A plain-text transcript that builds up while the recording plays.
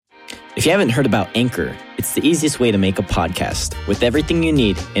If you haven't heard about Anchor, it's the easiest way to make a podcast with everything you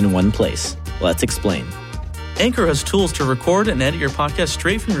need in one place. Let's explain. Anchor has tools to record and edit your podcast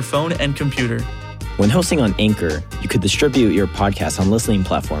straight from your phone and computer. When hosting on Anchor, you could distribute your podcast on listening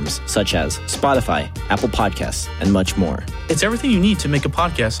platforms such as Spotify, Apple Podcasts, and much more. It's everything you need to make a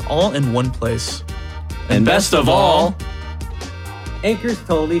podcast all in one place. And best of all, Anchor's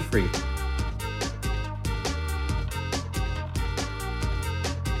totally free.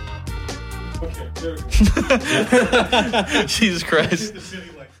 Jesus Christ.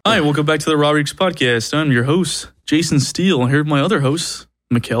 Hi, welcome back to the Raw Reeks Podcast. I'm your host, Jason Steele. Here with my other host,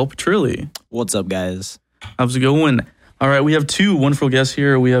 Mikhail Petrilli. What's up, guys? How's it going? All right, we have two wonderful guests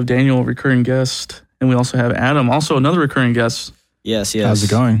here. We have Daniel, recurring guest, and we also have Adam, also another recurring guest. Yes. How's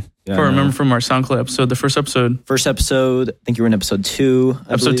it going? If I remember from our SoundCloud episode, the first episode. First episode, I think you were in episode 2.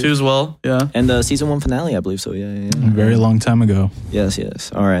 Episode 2 as well, yeah. And the season 1 finale, I believe so, yeah. A very long time ago.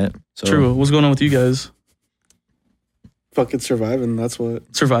 Yes. All right. So, True. What's going on with you guys? Fucking surviving, that's what.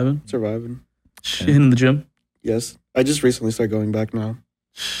 Surviving? Hitting the gym? Yes. I just recently started going back now.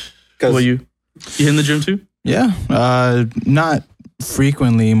 What about you? You hitting the gym too? Yeah. Not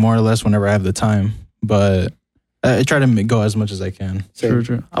frequently, more or less whenever I have the time. But I try to go as much as I can.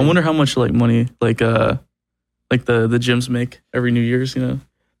 True. I wonder how much money the gyms make every New Year's, you know?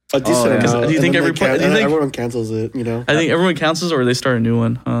 A decent amount. Do you think everyone cancels it, you know? I think everyone cancels, or they start a new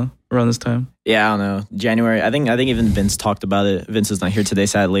one, around this time. Yeah, I don't know. January. I think even Vince talked about it. Vince is not here today,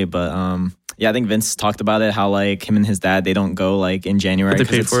 sadly, but yeah, I think Vince talked about it, how him and his dad, they don't go in January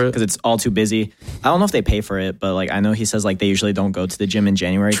because it's all too busy. I don't know if they pay for it, but I know he says they usually don't go to the gym in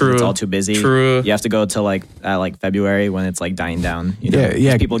January because it's all too busy. True. You have to go to at February when it's dying down. You know?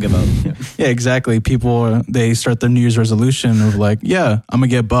 Yeah. People give up. Yeah, exactly. People, they start their New Year's resolution of I'm gonna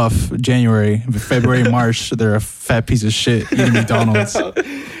get buff January, February, March. They're a fat piece of shit eating McDonald's.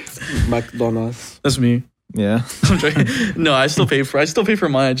 McDonald's. That's me. Yeah. No, I still pay for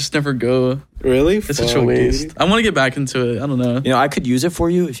mine. I just never go. Really? It's such a waste. Dude. I want to get back into it. I don't know. You know, I could use it for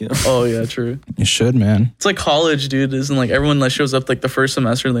you if you know. Oh, yeah, true. You should, man. It's like college, dude. Isn't everyone shows up the first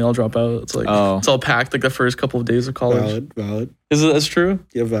semester and they all drop out. It's it's all packed the first couple of days of college. Valid. Is it that's true?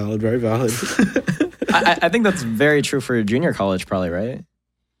 Yeah, valid. Very valid. I think that's very true for junior college, probably, right?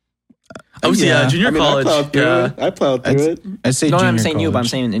 Oh, yeah, junior college. I plowed through it. I say no, junior I'm saying college. you, but I'm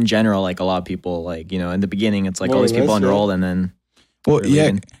saying in general, a lot of people, in the beginning, it's all these people enrolled, and then. Well,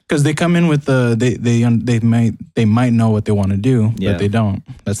 yeah, because they come in with they might know what they want to do, but they don't.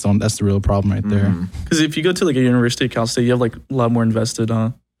 That's the real problem right there. Because if you go to a university, Cal State, you have a lot more invested, huh?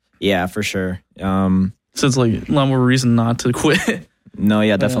 Yeah, for sure. So it's a lot more reason not to quit. No,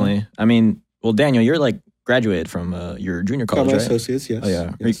 yeah, definitely. I mean, well, Daniel, you're graduated from your junior college, my right? associates, yes. Oh,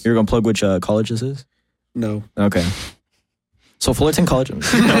 yeah. Yes. You're going to plug which college this is? No. Okay. So Fullerton College.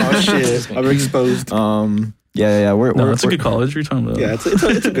 Oh, shit. I'm exposed. Yeah. It's a good college. What are you talking about? Yeah,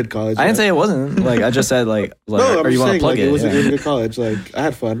 it's a good college. I didn't say it wasn't. I just said, no, or you want to plug it. It was a good college. I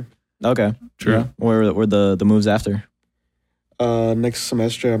had fun. Okay. True. Yeah. Where were the moves after? Next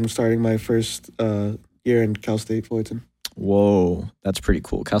semester, I'm starting my first year in Cal State Fullerton. Whoa, that's pretty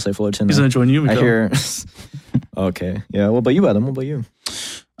cool. Cal State Fullerton. He's going to join you, Mikhail. I hear. Okay. Yeah. What about you, Adam? What about you?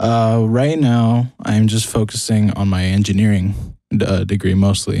 Right now, I'm just focusing on my engineering degree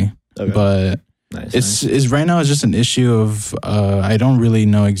mostly. Okay. But it's right now it's just an issue of I don't really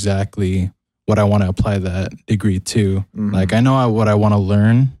know exactly what I want to apply that degree to. Mm-hmm. I know what I want to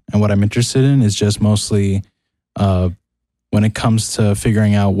learn and what I'm interested in is just mostly when it comes to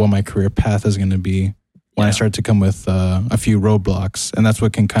figuring out what my career path is going to be. When I start to come with a few roadblocks, and that's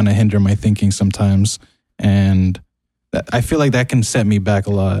what can kind of hinder my thinking sometimes. And I feel like that can set me back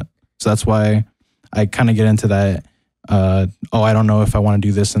a lot. So that's why I kind of get into that, I don't know if I want to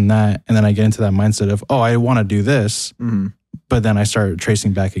do this and that. And then I get into that mindset of, I want to do this. Mm-hmm. But then I start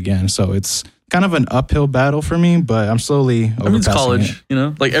tracing back again. So it's kind of an uphill battle for me, but I'm slowly overpassing it's college, you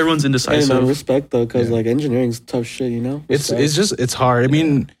know? Everyone's indecisive. Hey, man, respect, though, because engineering's tough shit, you know? It's hard. I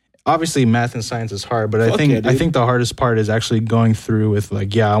mean... Obviously, math and science is hard, but I think the hardest part is actually going through with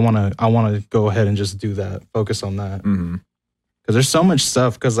I want to go ahead and just do that, focus on that. Because there's so much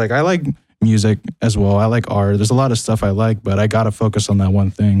stuff. Because I like music as well, I like art. There's a lot of stuff I like, but I gotta focus on that one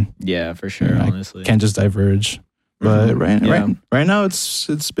thing. Yeah, for sure. Honestly, I can't just diverge. But right now it's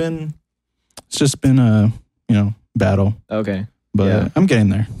just been a battle. Okay, but I'm getting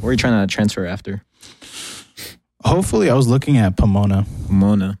there. Where are you trying to transfer after? Hopefully, I was looking at Pomona.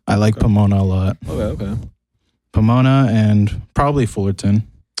 I like Pomona a lot. Okay. Pomona and probably Fullerton.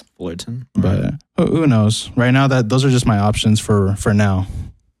 But who knows? Right now, those are just my options for now.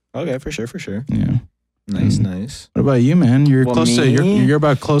 Okay, for sure. Yeah. Nice. What about you, man? You're close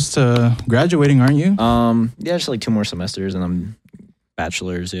to graduating, aren't you? Yeah, just like 2 more semesters, and I'm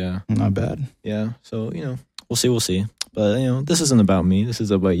bachelor's. Yeah, not bad. Yeah, so we'll see. But this isn't about me. This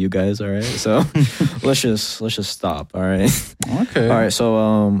is about you guys. All right, so let's just stop. All right. Okay. All right.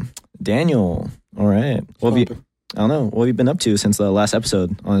 So Daniel. All right. I don't know. What have you been up to since the last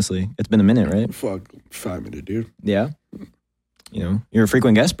episode? Honestly, it's been a minute, right? Fuck, 5 minutes, dude. Yeah. You're a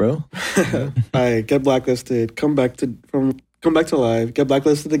frequent guest, bro. I get blacklisted, come back to live, get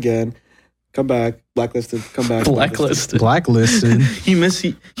blacklisted again, come back, blacklisted, come back, blacklisted.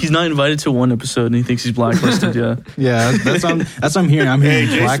 He's not invited to one episode, and he thinks he's blacklisted. Yeah, yeah. That's what I'm hearing. I'm hearing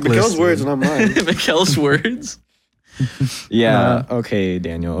blacklisted. Mikkel's words, and I'm mine. Mikkel's words. Yeah. Okay,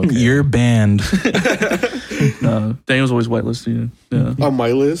 Daniel. Okay. You're banned. No, Daniel's always whitelisted. Yeah. On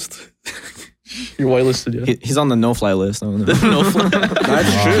my list. You're whitelisted, yeah. He's on the no-fly list. I don't know. No-fly.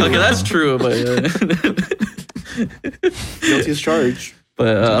 That's true. Okay, that's true, but guilty as charged.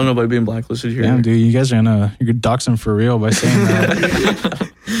 But I don't know about being blacklisted here. Damn, dude, you guys are you're dox him for real by saying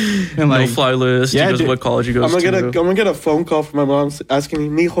that. And no-fly list. Yeah, he goes what college he goes to. I'm gonna get a phone call from my mom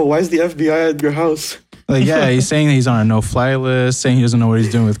asking me, Mijo, why is the FBI at your house? Like, yeah, he's saying that he's on a no-fly list, saying he doesn't know what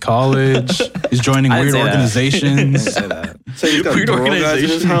he's doing with college. He's joining weird organizations. Saying he's got weird organizations in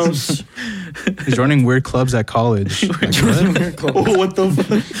his house. He's joining weird clubs at college. Weird clubs. Oh, what the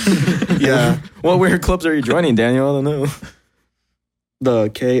fuck? Yeah. What weird clubs are you joining, Daniel? I don't know. The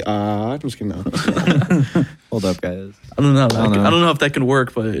K. I'm just kidding now. Hold up, guys. I don't know if that can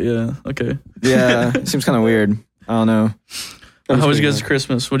work, but yeah, okay. Yeah, it seems kind of weird. I don't know. How was you guys'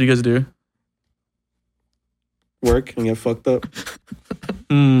 Christmas? What do you guys do? Work and get fucked up.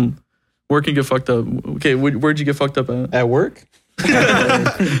 Work and get fucked up. Okay, where'd you get fucked up at? At work?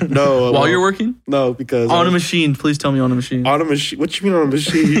 No. While you're working? No, because... On a machine. Please tell me on a machine. On a machine? What you mean on a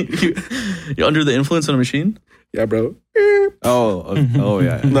machine? You're under the influence on a machine? Yeah, bro. Oh,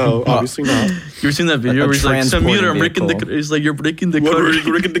 yeah. No, obviously not. You ever seen that video where he's like, Samir, I'm breaking the... He's like, you're breaking the code.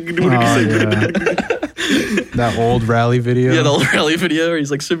 That old rally video? Yeah, the old rally video where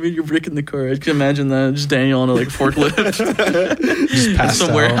he's like, Samir, you're breaking the car. I can imagine that. Just Daniel on a forklift. Just passed some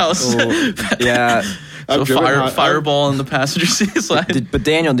out. Warehouse. Yeah. So fireball in the passenger seat side. But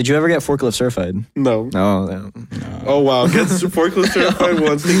Daniel, did you ever get forklift certified? No. No. Oh, wow. Get forklift certified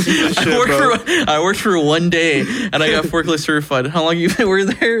once. I worked for 1 day and I got forklift certified. How long you were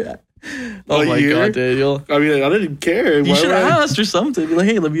there? Oh my God, Daniel. I mean, I didn't care. You should have asked or something. Be like,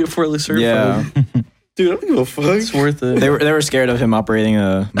 hey, let me get forklift certified. Yeah. Dude, I don't give a fuck. It's worth it. They were scared of him operating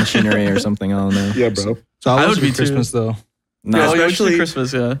a machinery or something. I don't know. Yeah, bro. So I would be Christmas though. No, yeah, especially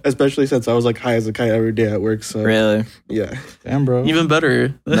Christmas, yeah. Especially since I was high as a kite every day at work. So really, yeah. Damn, bro. Even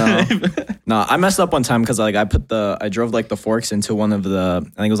better. No, I messed up one time because I drove the forks into one of the,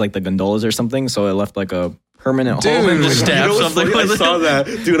 I think it was the gondolas or something, so it left a permanent hole and just stabbed something. I saw that,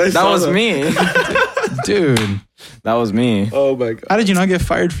 dude. That was me, dude. That was me. Oh my God. How did you not get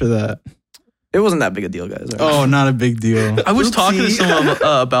fired for that? It wasn't that big a deal, guys. Right? Oh, not a big deal. I was talking to someone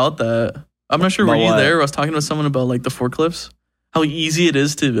about that. I'm not sure. Were you there? I was talking to someone about the forklifts. How easy it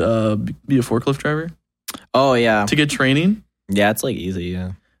is to be a forklift driver. Oh yeah. To get training. Yeah, it's easy.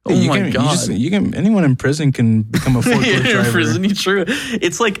 Yeah. Oh my God! Anyone in prison can become a forklift driver. In prison, true.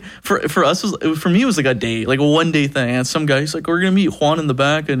 It's for us. For me, it was a day, a 1 day thing. And some guy, he's like, "We're gonna meet Juan in the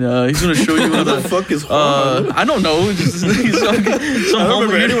back, and he's gonna show you how to." Who the fuck is Juan? I don't know. I don't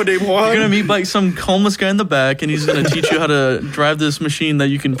remember anyone named Juan. You're gonna meet some homeless guy in the back, and he's gonna teach you how to drive this machine that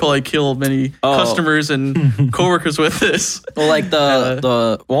you can probably kill many customers and coworkers with. This. Well,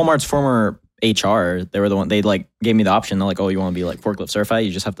 the Walmart's former HR, they were the one, they gave me the option. They're like, oh, you want to be forklift certified?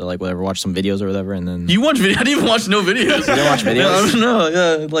 You just have to watch some videos or whatever, and then you watch video. I didn't even watch no videos. You didn't watch videos? No,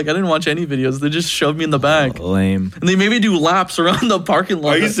 yeah, I didn't watch any videos. They just shoved me in the back. Oh, lame. And they made me do laps around the parking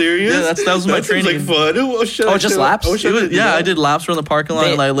lot. Are you serious? Yeah, that was my training. Seems like fun. Just laps? I did laps around the parking lot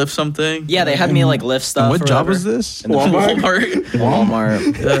and I lift something. Yeah, they had me lift stuff. What job was this? Walmart.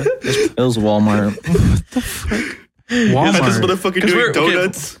 Yeah. It was Walmart. What the fuck? Walmart. This motherfucker doing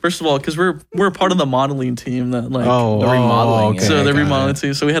donuts. First of all, because we're part of the modeling team that the remodeling. Okay, so the remodeling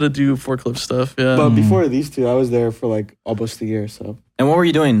team. So we had to do forklift stuff. Yeah. But before these two, I was there for almost a year. So. And what were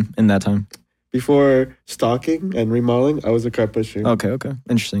you doing in that time? Before stocking and remodeling, I was a car pusher. Okay.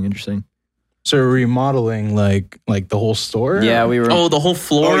 Interesting. So remodeling like the whole store? Yeah, we were. Oh, the whole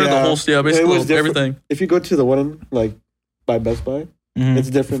floor, the whole basically everything. If you go to the one by Best Buy. Mm-hmm. It's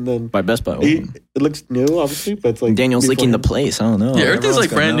different than by Best Buy. It looks new, obviously, but it's Daniel's leaking the place. I don't know. Yeah, everything's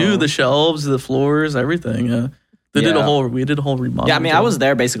brand new. The shelves, the floors, everything. Yeah, we did a whole remodel. Yeah, I mean, I was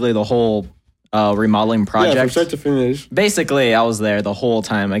there basically the whole remodeling project. Yeah, from start to finish. Basically, I was there the whole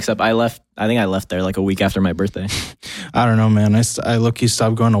time, except I think I left there like a week after my birthday. I don't know, man. I low-key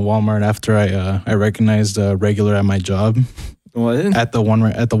stopped going to Walmart after I recognized a regular at my job. What? At the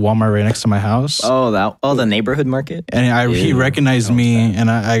Walmart right next to my house. The neighborhood market. And he recognized me, and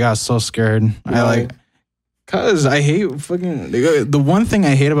I got so scared. Why? Cause I hate fucking. The one thing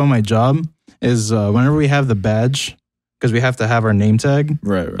I hate about my job is whenever we have the badge, because we have to have our name tag.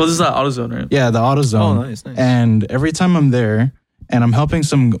 Right. Well, this is that AutoZone, right? Yeah, the AutoZone. Oh, nice. And every time I'm there and I'm helping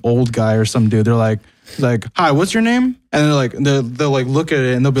some old guy or some dude, they're like, hi, what's your name? And they're like, they'll like look at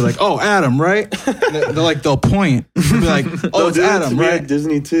it and they'll be like, oh, Adam, right? They'll point. They'll be like, oh, it's Adam, right? At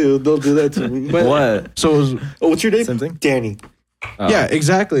Disney too. They'll do that to me. But what? So what's your name? Same thing? Danny. Oh. Yeah,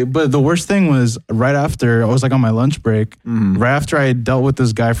 exactly. But the worst thing was right after I was like on my lunch break, right after I had dealt with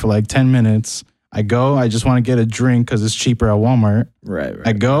this guy for like 10 minutes, I just want to get a drink because it's cheaper at Walmart. Right.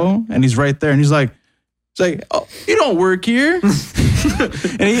 I go and he's right there and he's like, oh, you don't work here. And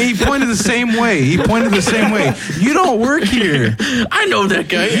he pointed the same way. You don't work here. I know that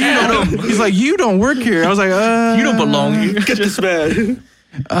guy. He's like, you don't work here. I was like, you don't belong here. Get this man.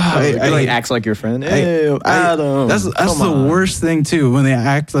 He acts like your friend. Hey, Adam. That's the worst thing too, when they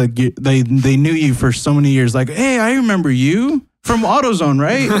act like they knew you for so many years. Like, hey, I remember you from AutoZone,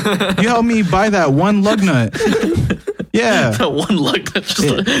 right? You helped me buy that one lug nut. Yeah. That one lug nut.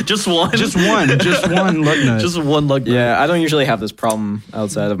 Just one. Just one lug nut. Just one lug nut. Yeah, I don't usually have this problem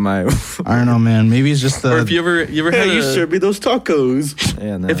outside of my... I don't know, man. Maybe it's just the... Or if you ever had you serve me those tacos.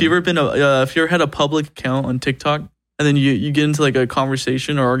 Yeah, no. If you ever had a public account on TikTok, and then you get into like a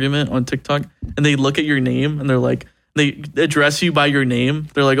conversation or argument on TikTok, and they look at your name and they're like, they address you by your name.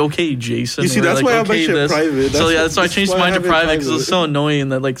 They're like, okay, Jason. You see, that's why I have my shit private. That's why I changed mine to private, because it's so annoying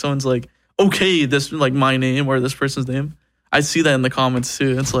that like someone's like, okay, this like my name or this person's name. I see that in the comments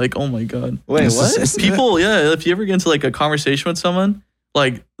too. It's like, oh my God. Wait, what? People, if you ever get into like a conversation with someone,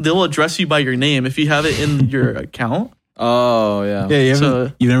 like they'll address you by your name if you have it in your account. Oh, yeah.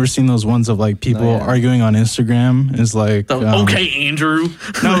 Yeah, you've never seen those ones of like people arguing on Instagram? It's like... okay, Andrew.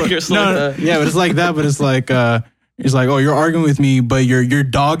 No, yeah, but it's like that, but it's like... He's like, oh, you're arguing with me, but your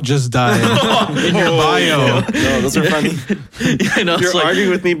dog just died in your bio. No, those are funny. I know, you're arguing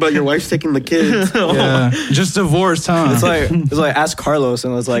with me, but your wife's taking the kids. Yeah, just divorced, huh? It's like ask Carlos,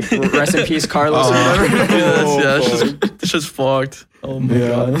 and it's like rest in peace, Carlos. Or whatever. It's just fucked. Oh my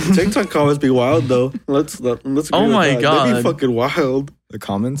God. TikTok comments be wild though. Let's agree oh my with that. God. They'd be fucking wild. The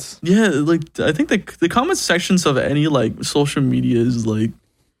comments? Yeah, like I think the comment sections of any like social media is like,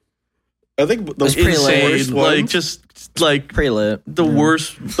 I think the insane. Worst like ones, just like pretty lit. The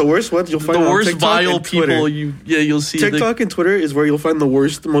worst ones you'll find. The on worst TikTok vile and Twitter. people you'll see. TikTok and Twitter is where you'll find the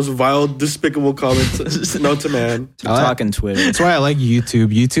worst, most vile, despicable comments known to man. TikTok and Twitter. That's why I like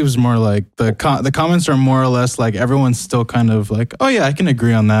YouTube. YouTube's more like the comments are more or less like everyone's still kind of like, oh yeah, I can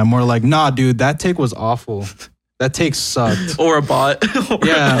agree on that. More like, nah, dude, that take was awful. That take sucked. Or a bot. Or a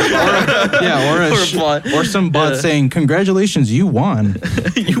bot. Or some bot saying, congratulations, you won.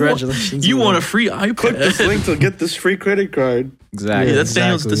 Congratulations. You won a free iPad. Click this link to get this free credit card. Exactly. Yeah, that's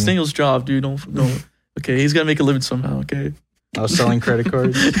Daniel's job, dude. Don't. Okay, he's got to make a living somehow, okay? I was selling credit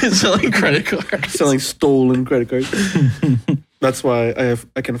cards. Selling credit cards. Selling stolen credit cards. That's why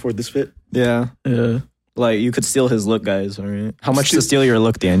I can afford this fit. Yeah. Yeah. Like, you could steal his look, guys. All right. How much to steal your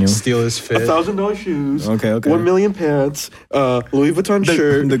look, Daniel? Steal his fit. $1,000 shoes. Okay. 1 million pants. Louis Vuitton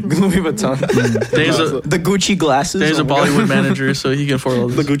shirt. The Louis Vuitton. The Gucci glasses. There's a Bollywood manager, so he can afford all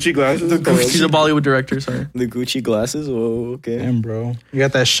this. The Gucci glasses. He's a Bollywood director, sorry. The Gucci glasses? Oh, okay. Damn, bro. You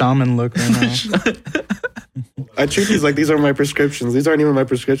got that shaman look right now. I treat these like these are my prescriptions. These aren't even my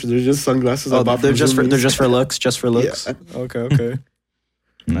prescriptions. They're just sunglasses I bought they're from just Zoomies. They're just for looks? Just for looks? Yeah. Okay.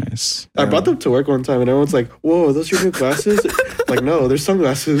 Nice. I brought them to work one time and everyone's like, whoa, are those your new glasses? Like, no, they're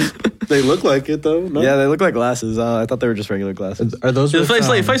sunglasses. They look like it though. No? Yeah, they look like glasses. I thought they were just regular glasses. Are those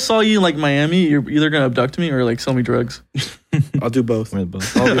if I saw you in like Miami, you're either going to abduct me or like sell me drugs. I'll do both. I'll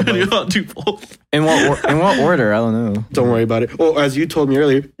do both. In what order? I don't know. Don't worry about it. Well, as you told me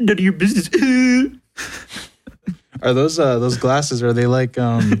earlier, none of your business. Are those glasses, are they like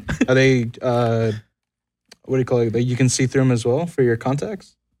are they what do you call it? Like you can see through them as well for your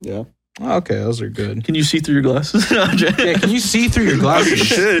contacts? Yeah. Oh, okay, those are good. Can you see through your glasses? Yeah, can you see through your glasses?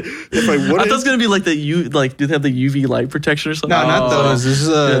 Shit. If I wouldn't. I thought it was gonna be like do they have the UV light protection or something? No, not those. This is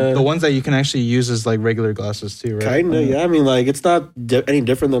the ones that you can actually use as like regular glasses too, right? Kinda, yeah. I mean, like it's not any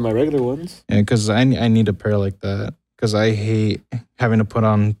different than my regular ones. Yeah, because I need a pair like that because I hate having to put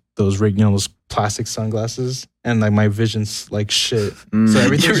on those those plastic sunglasses and like my vision's like shit. So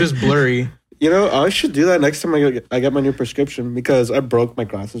everything's just blurry. You know, I should do that next time I get my new prescription because I broke my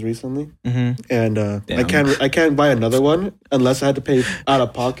glasses recently, and I can't buy another one unless I had to pay out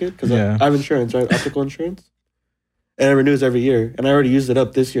of pocket because I have insurance, right? Optical insurance, and it renews every year. And I already used it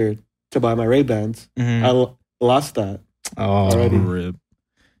up this year to buy my Ray-Bans. I lost that already. Rip.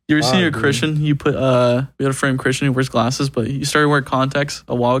 You ever seen a Christian? You put we had a friend Christian who wears glasses, but he started wearing contacts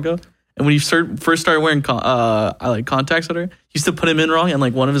a while ago. And when he first started wearing contacts at her, he used to put him in wrong, and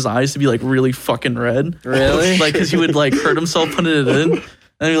like one of his eyes to be like really fucking red. Really? Like because he would like hurt himself putting it in, and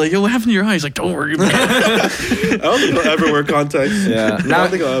he'd be like, "Yo, what happened to your eye?" He's like, "Don't worry about it." I don't think I'll ever wear contacts. Yeah, I don't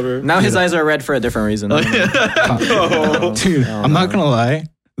think I'll ever. Now his eyes are red for a different reason. Dude, I'm not gonna lie.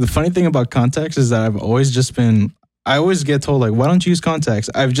 The funny thing about contacts is that I always get told like, "Why don't you use contacts?"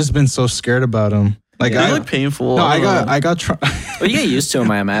 I've just been so scared about them. Like they look painful. No, I got. Well, you get used to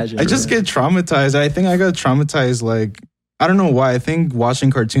them, I imagine. I just get traumatized. I think I got traumatized. Like I don't know why. I think watching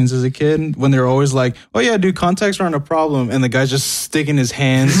cartoons as a kid when they're always like, "Oh yeah, dude, contacts aren't a problem," and the guy's just sticking his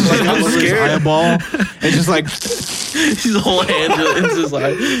hands like all over his eyeball and just like his whole hand into his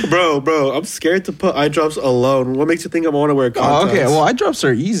eye. Bro, I'm scared to put eye drops alone. What makes you think I want to wear contacts? Oh, okay, well, eye drops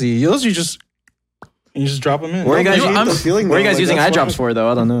are easy. Those you just drop them in. Where are you guys using eye drops for, though?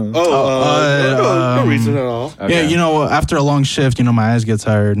 I don't know. No reason at all. Okay. Yeah, after a long shift, my eyes get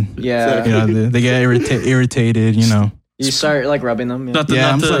tired. Yeah. They get irritated, You start, like, rubbing them? Not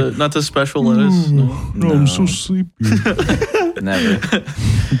the special lettuce. No, I'm so sleepy. Never.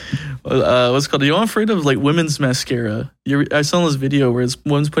 What's it called? Are you afraid of, like, women's mascara? I saw this video where this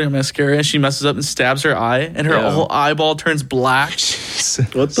woman's putting on mascara and she messes up and stabs her eye and her whole eyeball turns black.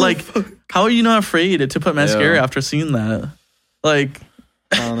 What the fuck? How are you not afraid to put mascara after seeing that? Like,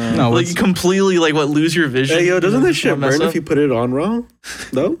 I don't know. No, like you completely lose your vision. Hey, yo, doesn't that shit burn if you put it on wrong?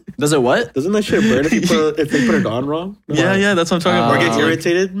 No? Does it what? Doesn't that shit burn if they put it on wrong? No. Yeah, that's what I'm talking about. Or get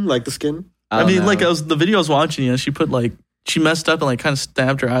irritated, like the skin? I mean, like, the video I was watching, she messed up and like kind of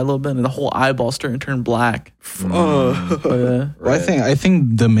stabbed her eye a little bit, and the whole eyeball started to turn black. Well, I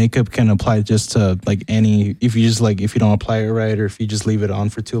think the makeup can apply just to like if you don't apply it right, or if you just leave it on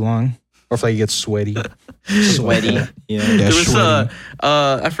for too long, or if like you get sweaty. Yeah. There was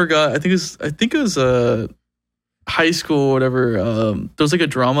I forgot. I think it was high school or whatever. There was like a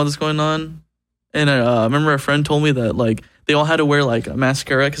drama that's going on, and I remember a friend told me that like they all had to wear like a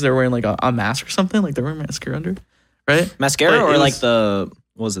mascara because they were wearing like a mask or something. Like they were wearing mascara under. Right? Mascara or like the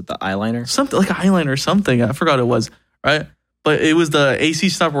eyeliner? Something like an eyeliner or something. I forgot it was, right? But it was the AC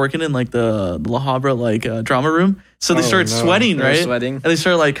stopped working in like the La Habra like drama room. So they started sweating, right? Sweating. And they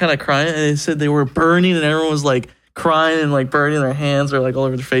started like kind of crying, and they said they were burning, and everyone was like crying and like burning their hands or like all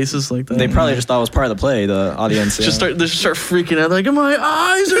over their faces like that. They probably just thought it was part of the play, the audience. They just start freaking out like, my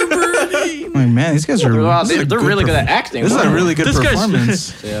eyes are burning. Like, man, these guys are they're really good at acting. This is a really good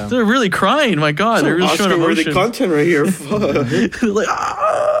performance. They're really crying. My God, they're really showing emotion. Content right here. Like,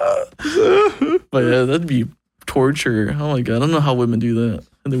 but yeah, that'd be torture. Oh my God, I don't know how women do that.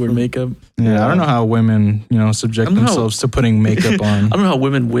 They wear makeup. Yeah, I don't know how women, subject themselves to putting makeup on. I don't know how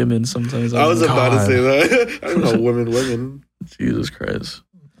women sometimes. I was about to say that. I don't know women. Jesus Christ.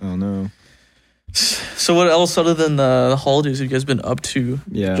 Oh no. So what else other than the holidays have you guys been up to?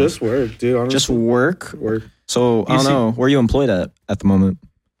 Yeah. Just work, dude. Honestly. Just work. So I don't know. Where are you employed at the moment?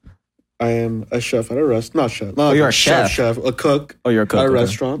 I am a chef at a restaurant. Not chef. Not you're a chef. Chef. A cook. Oh, you're a cook at a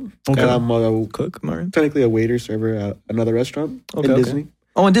restaurant. Okay. And I'm a cook, Martin? Technically a waiter server at another restaurant in Disney.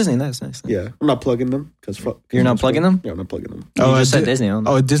 Oh, in Disney. Nice. Yeah. I'm not plugging them. You're not plugging them? Yeah, I'm not plugging them. Oh, you just said Disney.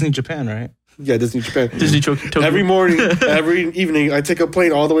 Disney Japan, right? Yeah, Disney Japan. Disney Tokyo. Every morning, every evening, I take a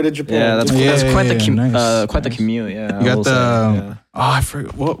plane all the way to Japan. Yeah, that's quite the commute. Yeah, you got the I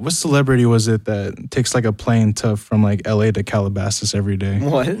forgot what celebrity was it that takes like a plane from like LA to Calabasas every day?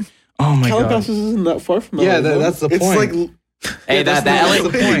 What? Oh my God, Calabasas isn't that far from LA. Yeah, that's the point. It's like. Hey, that LA.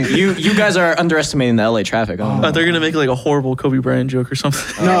 The point. You guys are underestimating the LA traffic. They're gonna make like a horrible Kobe Bryant joke or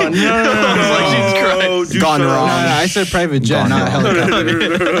something. No. Gone wrong. No, I said private jet, not helicopter.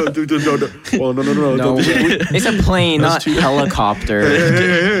 No. It's a plane, not helicopter.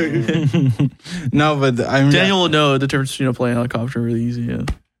 No, but Daniel will know the difference between a plane and a helicopter really easy. Yeah.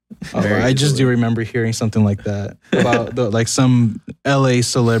 I just do remember hearing something like that about like some LA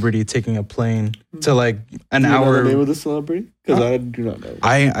celebrity taking a plane to like an hour. Know the name of the celebrity? Because I do not know.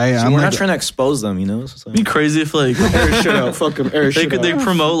 I'm not trying to expose them, So. It'd be crazy if like air shit out. Fuck them. Air shit out. They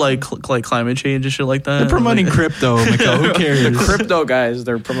promote like climate change and shit like that. They're promoting crypto, Mikhail. Who cares? The crypto guys.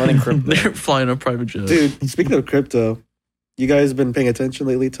 They're promoting crypto. They're flying a private jet. Dude, speaking of crypto, you guys been paying attention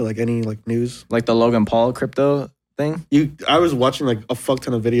lately to like any like news? Like the Logan Paul crypto thing? I was watching like a fuck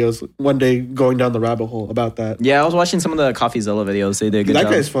ton of videos one day, going down the rabbit hole about that. Yeah, I was watching some of the CoffeeZilla videos. They did a good job.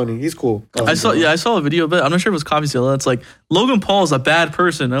 That guy's funny. He's cool. I saw a video, but I'm not sure if it was CoffeeZilla. It's like Logan Paul is a bad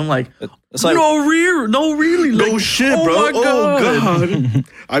person. I'm like, it's like really, no shit, bro. Oh god.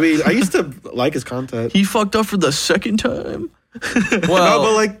 I mean, I used to like his content. He fucked up for the second time. Well, no,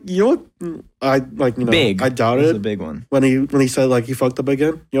 but like, you know what? I big. I doubt it. A big one. When he said like he fucked up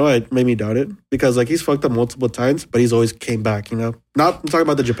again, you know, it made me doubt it because like he's fucked up multiple times, but he's always came back. You know, not I'm talking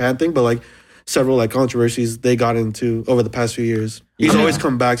about the Japan thing, but like several like controversies they got into over the past few years. He's always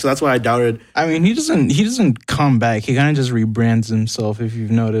come back, so that's why I doubted. I mean, he doesn't come back. He kind of just rebrands himself. If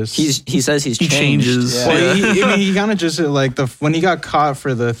you've noticed, he says he changes. Yeah. Well, he kind of just like when he got caught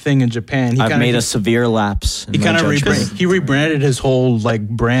for the thing in Japan. I've made a severe lapse. He kind of rebranded his whole like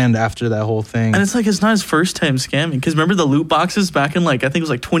brand after that whole thing. And it's like it's not his first time scamming because remember the loot boxes back in like I think it was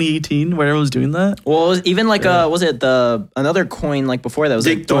like 2018 where everyone was doing that. Well, it was even like was it another coin like before that was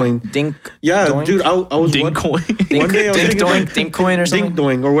Dink like Dink? Yeah, Doink? Dude, I was Dink coin. One day I was Dink Doink, Dink coin or something. Dink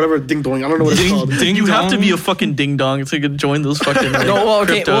Doink or whatever Ding Doink. I don't know what it's called. You have to be a fucking ding dong to join those fucking like, no, well,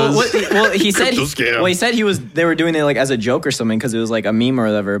 okay. cryptos. He said they were doing it like as a joke or something because it was like a meme or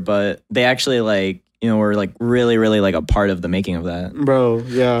whatever. But they actually like were like really really like a part of the making of that. Bro,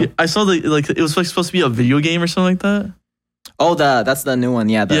 yeah. I saw it was like supposed to be a video game or something like that. Oh, that's the new one.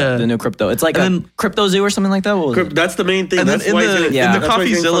 Yeah, the new crypto. It's like a Crypto Zoo or something like that. That's the main thing. And that's then in the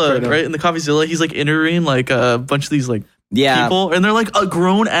CoffeeZilla, right? In the CoffeeZilla, he's like entering like a bunch of these like people, and they're like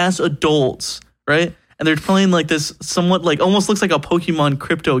grown ass adults, right? And they're playing like this somewhat like almost looks like a Pokemon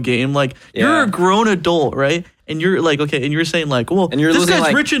crypto game. Like you're a grown adult, right? And you're like, okay, and you're saying like, well, this guy's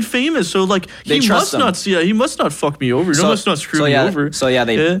like, rich and famous, so like he must not fuck me over. He must not screw me over. So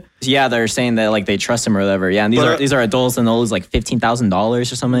they're saying that like they trust him or whatever. Yeah, and these are adults and they'll lose like $15,000 or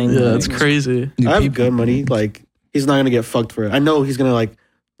something. Yeah, that's crazy. I have good money. Like he's not gonna get fucked for it. I know he's gonna like.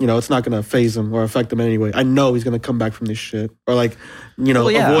 It's not going to phase him or affect him in any way. I know he's going to come back from this shit. Or like,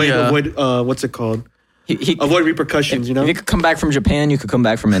 avoid what's it called? Avoid repercussions, If you could come back from Japan, you could come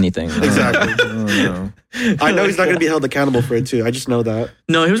back from anything. Exactly. I know he's not going to be held accountable for it too. I just know that.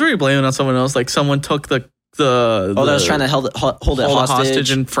 No, he was already blaming on someone else. Like someone took that was trying to hold it hostage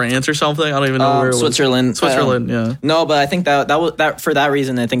in France or something. I don't even know where it was. Switzerland, yeah. No, but I think that was for that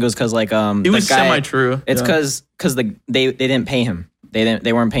reason. I think it was because like it was semi-true. It's because they didn't pay him.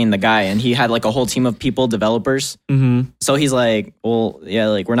 They weren't paying the guy, and he had like a whole team of people, developers. Mm-hmm. So he's like, well, yeah,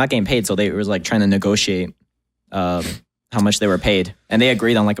 like we're not getting paid. So they was like trying to negotiate how much they were paid, and they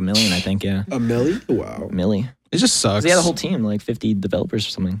agreed on like $1 million, I think. Yeah, $1 million? Wow, $1 million. It just sucks. He had a whole team, like 50 developers or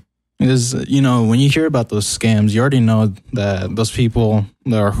something. Because when you hear about those scams, you already know that those people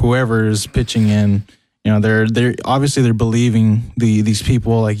or whoever is pitching in, they're obviously they're believing these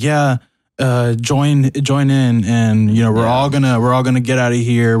people like, yeah. Join in, and we're all gonna get out of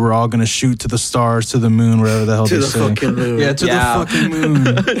here. We're all gonna shoot to the stars, to the moon, whatever the hell they say. Fucking moon. Yeah, to the fucking moon.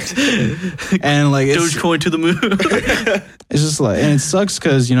 And like Dogecoin to the moon. It's just like, and it sucks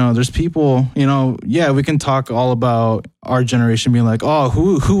because there's people. We can talk all about our generation being like, oh,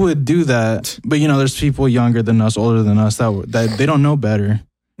 who would do that? But there's people younger than us, older than us that they don't know better.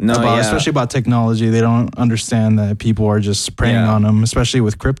 Especially about technology. They don't understand that people are just preying on them, especially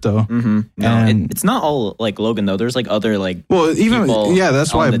with crypto. Mm-hmm. No, it's not all like Logan though. There's like other people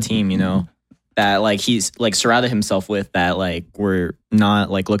that's why on the team, that like he's like surrounded himself with that like we're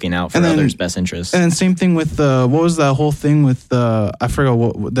not like looking out for others' best interests. And then same thing with what was that whole thing with I forgot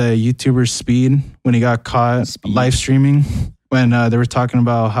what the YouTuber Speed when he got caught live streaming. When they were talking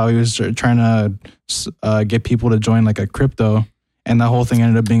about how he was trying to get people to join like a crypto. And that whole thing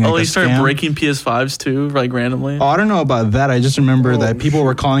ended up being like he started breaking PS5s too, like randomly. Oh, I don't know about that. I just remember that people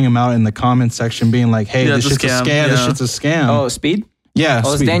were calling him out in the comment section being like, hey, this shit's a scam. Yeah. This shit's a scam. Oh, Speed? Yeah.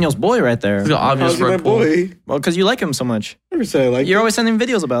 Oh, it's Daniel's boy right there. He's obvious my boy. Well, because you like him so much. Never say I like You're always sending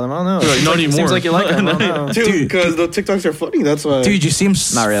videos about him. I don't know. Like, not anymore. Seems like you like him. I don't know. Dude, because the TikToks are funny. That's why. Dude, you see him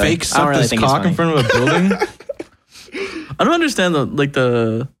fake suck his cock in front of a building? I don't understand I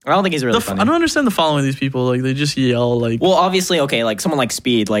don't think he's really funny. I don't understand the following these people. Like they just yell like. Well, obviously, okay, like someone like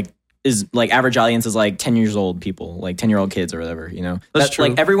Speed, like is like average audience is like 10 years old people, like 10-year-old kids or whatever. That's true.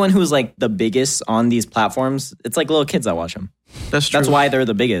 Like everyone who's like the biggest on these platforms, it's like little kids that watch them. That's true. That's why they're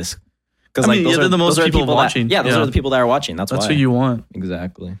the biggest. Because they're the most people watching. Those are the people that are watching. That's who you want.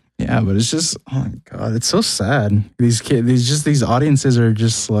 Exactly. Yeah, but it's just oh my god, it's so sad. These kids, these audiences are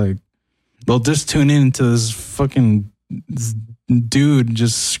just like they'll just tune into this fucking dude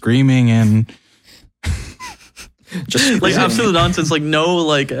just screaming and just like absolute nonsense, like no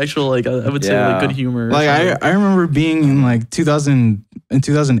like actual like I would say like good humor. Like I remember being in like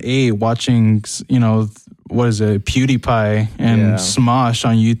 2008 watching what is it, PewDiePie and Smosh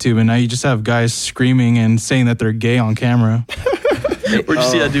on YouTube, and now you just have guys screaming and saying that they're gay on camera. Or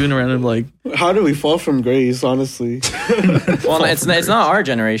just doing random like. How do we fall from grace? Honestly, well, it's not our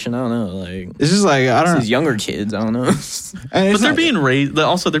generation. I don't know. Like it's just like I don't know. These younger kids. I don't know. But they're being raised.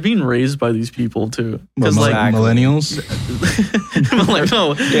 Also, they're being raised by these people too. Because like millennials.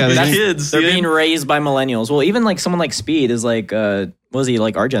 Kids. They're being raised by millennials. Well, even like someone like Speed is like. Was he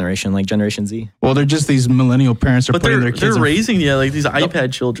like our generation, like Generation Z? Well, they're just these millennial parents are putting their kids. They're raising like these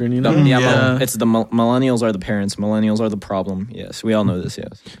iPad children, you know. It's the millennials are the parents. Millennials are the problem. Yes, we all know this.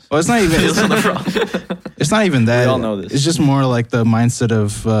 Yes. Well, it's not even. It's not even that. We all know this. It's just more like the mindset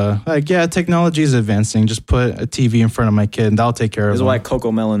of technology is advancing. Just put a TV in front of my kid, and that'll take care of it. This is why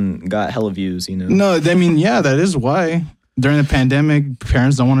Coco Melon got hella views. You know. No, I mean, that is why. During the pandemic,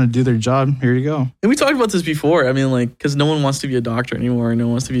 parents don't want to do their job. Here you go. And we talked about this before. I mean, like, because no one wants to be a doctor anymore. No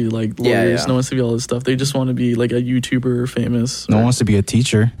one wants to be like lawyers. No one wants to be all this stuff. They just want to be like a YouTuber or famous. No one wants to be a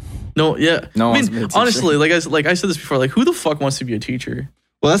teacher. No, yeah. No, I mean, honestly, like I said this before. Like, who the fuck wants to be a teacher?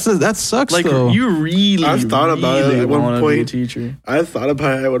 Well, that sucks. Like, though. you really. I've thought about it at one point. Be a teacher. I thought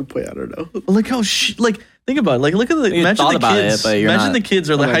about it at one point. I don't know. Like how think about it. Like, look at imagine the kids. Imagine the kids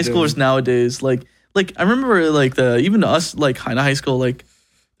are like high schoolers nowadays. Like I remember, like even us, like in high school, like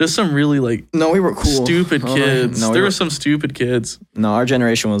there's some really like we were cool stupid kids. There were some stupid kids. No, our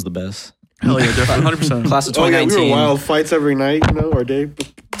generation was the best. Hell yeah, definitely 100%. Class of 2019. We were wild fights every night, or day.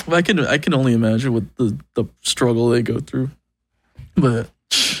 Well, I can only imagine what the struggle they go through. But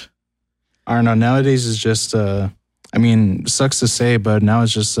I don't know. Nowadays is just sucks to say, but now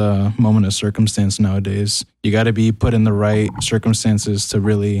it's just a moment of circumstance. Nowadays, you got to be put in the right circumstances to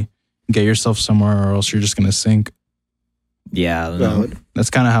really get yourself somewhere, or else you're just gonna sink. Yeah, that's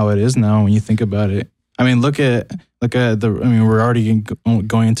kind of how it is now when you think about it. I mean, look at we're already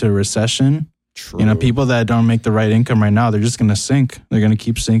going into a recession. True. You know, people that don't make the right income right now, they're just gonna sink. They're gonna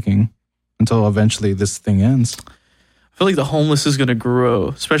keep sinking until eventually this thing ends. I feel like the homeless is gonna grow,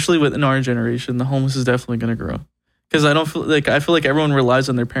 especially within our generation. The homeless is definitely gonna grow because I feel like everyone relies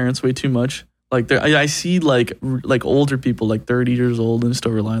on their parents way too much. Like I see like older people like 30 years old and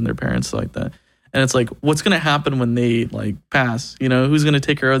still rely on their parents like that. And it's like, what's going to happen when they like pass? You know, who's going to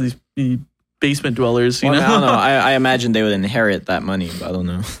take care of these basement dwellers? You know, I don't know. I imagine they would inherit that money, but I don't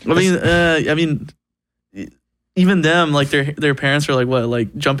know. I mean, even them, like their parents are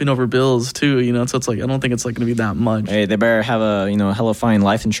like jumping over bills too. You know, so it's like I don't think it's like going to be that much. Hey, they better have a hella fine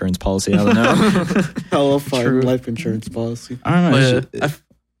life insurance policy. I don't know. Hella fine life insurance policy. I don't know.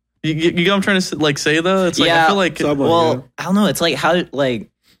 You get what I'm trying to like say though? It's like I feel like I don't know. It's like how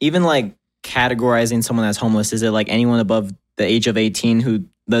even categorizing someone as homeless, is it like anyone above the age of 18 who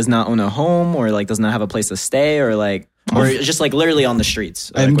does not own a home or like does not have a place to stay or just like literally on the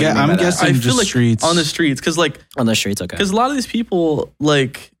streets? I'm guessing I feel like streets. On the streets because on the streets, okay. Because a lot of these people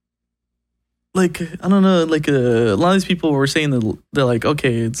like I don't know, like a lot of these people were saying that they're like,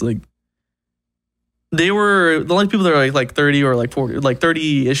 okay, it's like they were the only people that are like 30 or like 40, like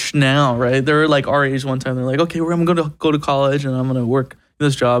 30-ish now, right? They're like our age one time. They're like, okay, I'm going to go to college and I'm going to work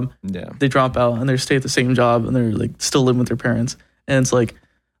this job. Yeah. They drop out and they stay at the same job and they're like still living with their parents. And it's like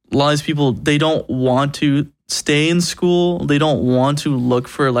a lot of these people, they don't want to stay in school. They don't want to look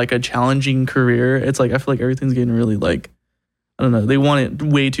for like a challenging career. It's like I feel like everything's getting really like, I don't know. They want it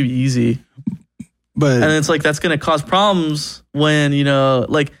way too easy. And it's like that's going to cause problems when, you know,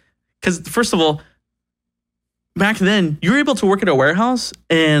 like, because first of all, back then, you were able to work at a warehouse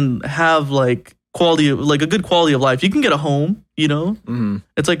and have like a good quality of life. You can get a home, you know. Mm-hmm.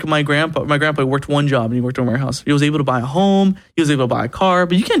 It's like my grandpa worked one job and he worked in a warehouse. He was able to buy a home. He was able to buy a car,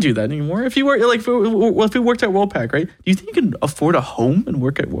 but you can't do that anymore. If you work if you worked at Worldpac, right? Do you think you can afford a home and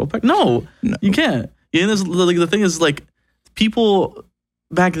work at Worldpac? No, you can't. Yeah, and the thing is like people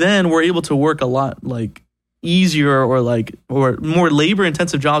back then were able to work a lot like easier or more labor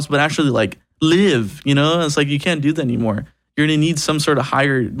intensive jobs, but actually like live, you know. It's like you can't do that anymore. You're gonna need some sort of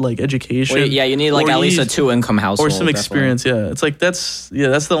higher like education. Well, yeah, you need like at least a 2-income household or some experience. Definitely. Yeah, it's like that's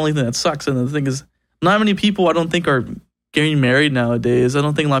the only thing that sucks. And the thing is, not many people I don't think are getting married nowadays. I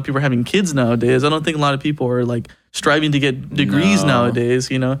don't think a lot of people are having kids nowadays. I don't think a lot of people are like striving to get degrees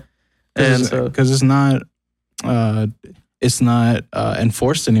nowadays. You know, and because it's not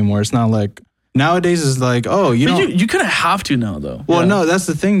enforced anymore. It's not like. Nowadays is like, oh, you kind of have to now though. Well, no, that's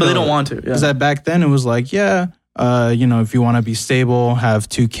the thing. But they don't want to. Because that back then it was like, if you want to be stable, have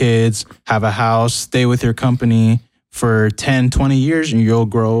 2 kids, have a house, stay with your company for 10, 20 years, and you'll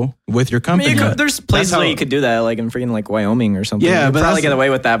grow with your company. There's places where you could do that, like in freaking like Wyoming or something. Yeah, but probably get away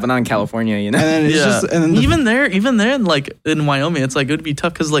with that, but not in California, you know. And then even there, like in Wyoming, it's like it would be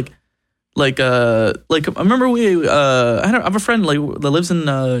tough because like like I remember I have a friend like that lives in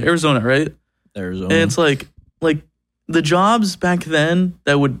Arizona, right? Arizona. And it's like the jobs back then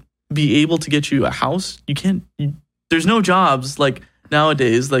that would be able to get you a house, there's no jobs like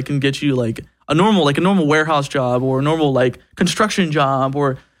nowadays that can get you like a normal warehouse job or a normal like construction job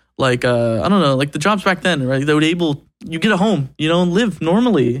or like I don't know, like the jobs back then, right? That would you get a home, and live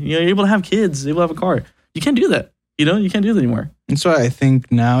normally. You're able to have kids, able to have a car. You can't do that. You can't do that anymore. And so I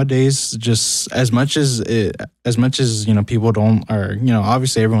think nowadays, just as much as people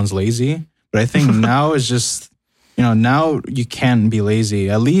obviously everyone's lazy, but I think now is just, now you can't be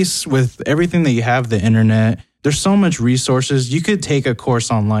lazy. At least with everything that you have, the internet, there's so much resources. You could take a course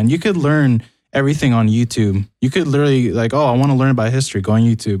online. You could learn everything on YouTube. You could literally I want to learn about history, go on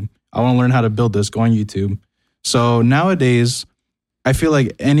YouTube. I want to learn how to build this, go on YouTube. So nowadays, I feel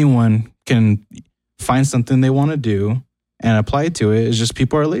like anyone can find something they want to do and apply to it. It's just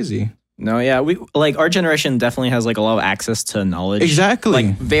people are lazy. No, yeah, we our generation definitely has a lot of access to knowledge.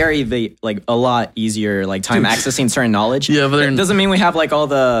 Exactly, a lot easier time accessing certain knowledge. Yeah, but it doesn't mean we have all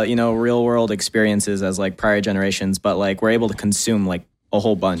the real world experiences as prior generations, but we're able to consume a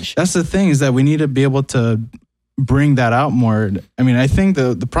whole bunch. That's the thing, is that we need to be able to bring that out more. I mean, I think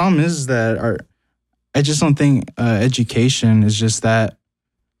the problem is that I just don't think education is just that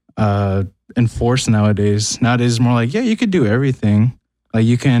enforced nowadays. Nowadays, it's more you could do everything.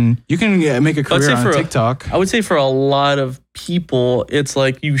 You can make a career on TikTok. I would say for a lot of people, it's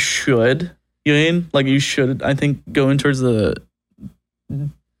you should. You know what I mean? You should, I think, go in towards to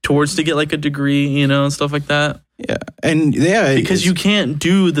get a degree, and stuff like that. Yeah, and because you can't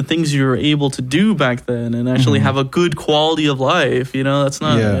do the things you were able to do back then and actually have a good quality of life. That's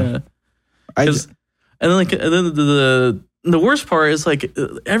not. Yeah. And then the worst part is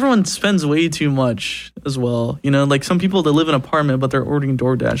everyone spends way too much as well. Some people that live in an apartment but they're ordering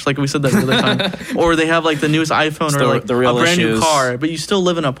DoorDash, like we said that the other time, or they have the newest iPhone or the real a brand issues. new car, but you still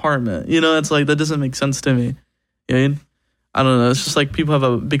live in an apartment. It's that doesn't make sense to me. I don't know. It's just people have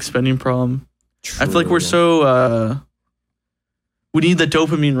a big spending problem. True. I feel we're so we need the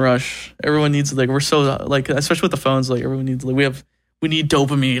dopamine rush. Everyone needs we're so especially with the phones, everyone needs we need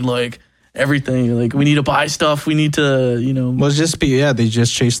dopamine everything. We need to buy stuff. We need to, Well, it's just they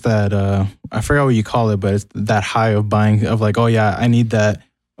just chase that, I forgot what you call it, but it's that high of buying of I need that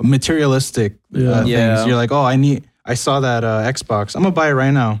materialistic things. You're I saw that Xbox. I'm going to buy it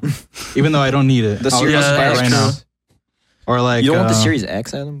right now. Even though I don't need it. The Series X buy it right now. Or you don't want the Series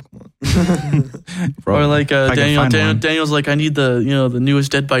X, Adam? Come on. Bro, or Daniel's I need the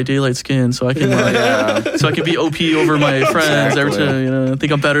newest Dead by Daylight skin so I can so I can be OP over my friends. Exactly.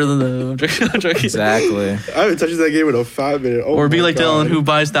 Think I'm better than them. Exactly. I haven't touched that game in a 5 minute. Or be like Dylan, who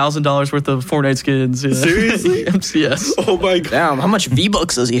buys $1,000 worth of Fortnite skins. Seriously? Yes. Oh my god. Damn, how much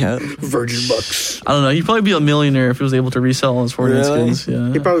V-Bucks does he have? Virgin bucks. I don't know. He'd probably be a millionaire if he was able to resell all his Fortnite skins.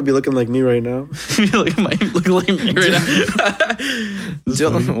 Yeah. He'd probably be looking like me right now. looking like me right now.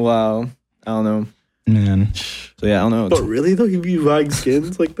 Wow. I don't know. Man. So yeah, I don't know. But really though, you'd be buying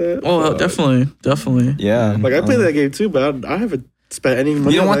skins like that? Oh, definitely. Yeah. I play that game too, but I haven't spent any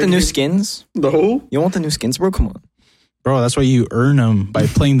money. You don't want the new skins? No. You don't want the new skins, bro? Come on. Bro, that's why you earn them by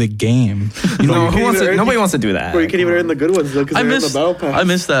playing the game. Nobody wants to do that. Bro, you can't even earn the good ones though, because they're in the battle pass. I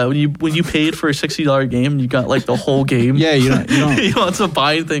miss that when you paid for a $60 game and you got the whole game. Yeah, you don't you don't have to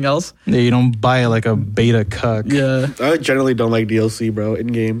buy anything else. Yeah, you don't buy a beta cuck. Yeah. I generally don't like DLC, bro, in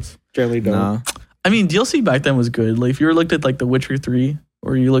games. Generally don't. No. I mean, DLC back then was good. If you ever looked at The Witcher 3,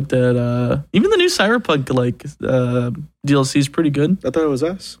 or you looked at even the new Cyberpunk DLC is pretty good. I thought it was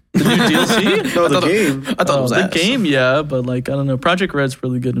us. The new DLC? No, the game. I thought it was the us. game, yeah, but I don't know. Project Red's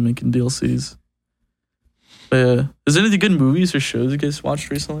really good at making DLCs. But is there any good movies or shows you guys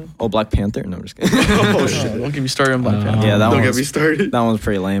watched recently? Oh, Black Panther? No, I'm just kidding. Oh shit! Don't get me started on Black Panther. Yeah, don't get me started. That one's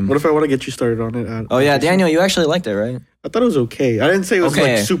pretty lame. What if I want to get you started on it? Oh yeah, Daniel, you actually liked it, right? I thought it was okay. I didn't say it was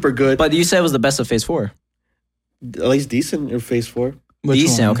super good, but you said it was the best of Phase 4. At least decent in Phase 4.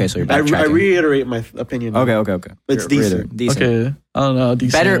 Decent. Okay, so you're backtracking. I reiterate my opinion. Okay. It's decent. Okay, I don't know.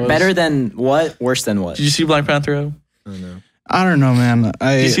 Decent better than what? Worse than what? Did you see Black Panther? I don't know. I don't know, man.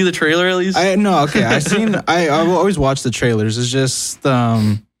 Did you see the trailer at least? I will always watch the trailers. It's just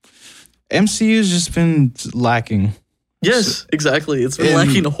MCU's just been lacking. Yes, exactly. It's been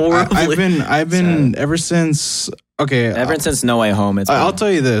lacking horribly. I've been ever since. Okay, ever since No Way Home. I'll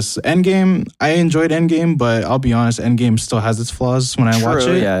tell you this: Endgame. I enjoyed Endgame, but I'll be honest, Endgame still has its flaws when I watch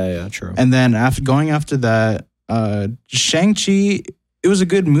it. Yeah, true. And then after that, Shang-Chi. It was a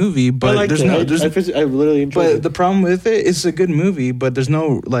good movie, but I literally enjoyed it. But the problem with it, it's a good movie, but there's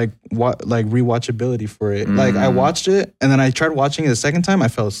no rewatchability for it. I watched it, and then I tried watching it the second time. I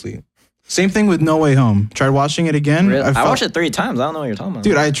fell asleep. Same thing with No Way Home. Tried watching it again. Really? I watched it 3 times. I don't know what you're talking about.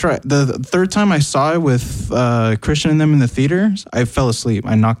 Dude, I tried. The third time I saw it with Christian and them in the theaters, I fell asleep.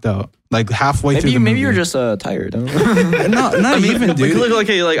 I knocked out. Like halfway through the movie. Maybe you were just tired. not even, dude.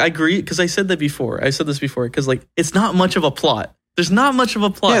 Okay, like I agree because I said that before. I said this before because like it's not much of a plot. There's not much of a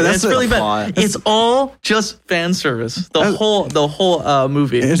plot. Yeah, that's really bad. It's all just fan service. The whole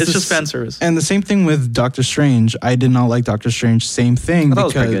movie. It's just fan service. And the same thing with Doctor Strange. I did not like Doctor Strange. Same thing. I thought it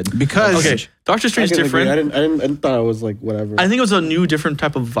was pretty good. Because okay, Doctor Strange is different. I didn't thought it was like whatever. I think it was a new, different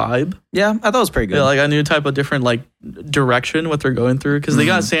type of vibe. Yeah, I thought it was pretty good. Yeah, like a new type of different like direction what they're going through because they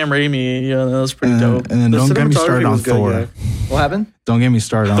got Sam Raimi. You know, that was pretty dope. And then don't get me started on Thor. Yeah. What happened? Don't get me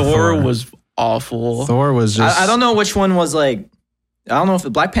started on Thor. Thor was awful. Thor was just. I don't know which one was like. I don't know if it's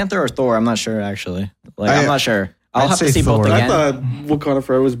Black Panther or Thor. I'm not sure actually. I'm not sure. I'll have to see Thor. both again. I thought Wakanda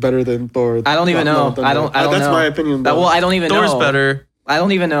Forever was better than Thor. I don't even know. I don't That's know. my opinion. Well, I don't even know. Thor's better. I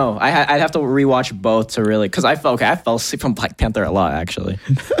don't even know. I'd have to rewatch both to really because I fell asleep from Black Panther a lot actually.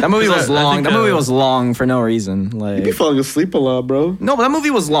 That movie was long. That movie was long for no reason. Like you be falling asleep a lot, bro. No, but that movie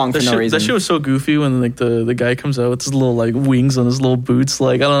was long for no reason. That shit was so goofy when like the guy comes out with his little like wings on his little boots.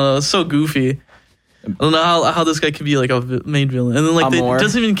 Like I don't know, it's so goofy. I don't know how this guy could be like a main villain, and then like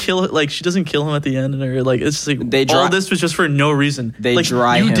doesn't even kill like she doesn't kill him at the end, and like it's just like all this was just for no reason. They like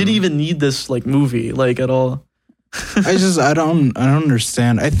dry him. You didn't even need this like movie like at all. I don't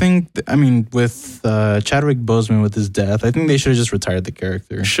understand. I think with Chadwick Boseman with his death, I think they should have just retired the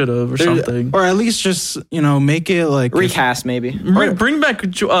character. Should have or something, or at least just make it like recast maybe. Bring back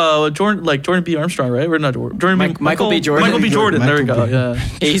Jordan B. Armstrong, right? Or not Jordan? Michael B. Jordan. Michael B. Jordan. There we go. Yeah,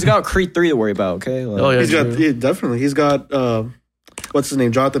 he's got Creed 3 to worry about. Okay. Definitely. He's got what's his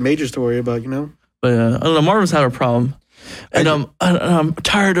name, Jonathan Majors to worry about. But I don't know. Marvel's had a problem. And I'm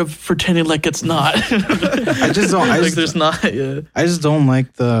tired of pretending like it's not. I just don't. There's not. Yeah. I just don't like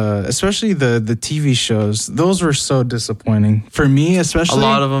especially the TV shows. Those were so disappointing for me, especially a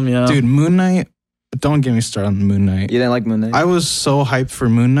lot of them. Yeah, dude. Moon Knight. Don't get me started on Moon Knight. You didn't like Moon Knight? I was so hyped for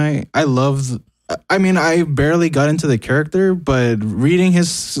Moon Knight. I barely got into the character, but reading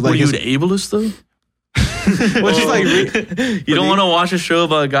his were you an ableist though? Which is like you don't want to watch a show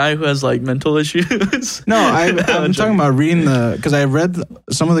about a guy who has like mental issues. No, I'm talking about reading because I read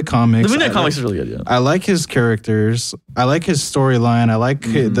some of the comics. The Moon Knight comics is really good. Yeah, I like his characters. I like his storyline. I like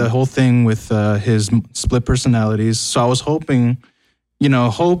the whole thing with his split personalities. So I was hoping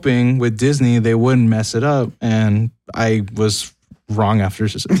with Disney they wouldn't mess it up, and I was wrong after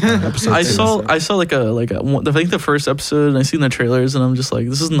episode. I saw like I think the first episode, and I seen the trailers, and I'm just like,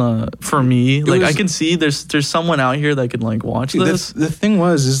 this is not for me. Like I can see there's someone out here that can like watch this. The thing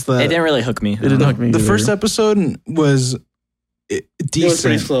is that it didn't really hook me. It didn't hook me. The first episode was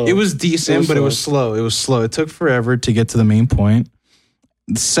decent. It was decent, but it was slow. It was slow. It took forever to get to the main point.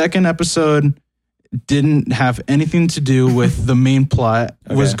 The second episode didn't have anything to do with the main plot.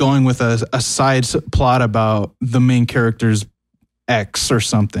 Okay. Was going with a side plot about the main character's X or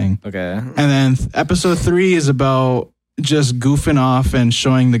something. Okay. And then episode 3 is about just goofing off and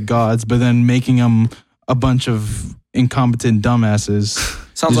showing the gods, but then making them a bunch of incompetent dumbasses.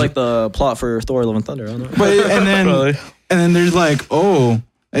 Sounds like the plot for Thor: Love and Thunder. I don't know. But and then there's like,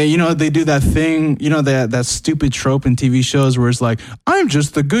 they do that thing, that stupid trope in TV shows where it's like, I'm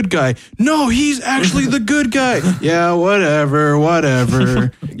just the good guy. No, he's actually the good guy. Yeah,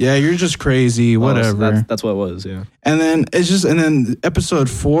 whatever. Yeah, you're just crazy. Whatever. That's what it was. Yeah. And then episode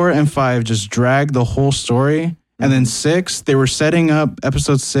 4 and 5 just dragged the whole story. And then 6, they were setting up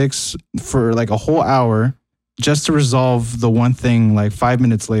episode 6 for like a whole hour just to resolve the one thing like 5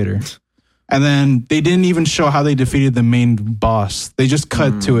 minutes later. And then they didn't even show how they defeated the main boss. They just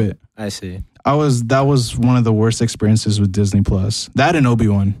cut to it. I see. That was one of the worst experiences with Disney Plus. That and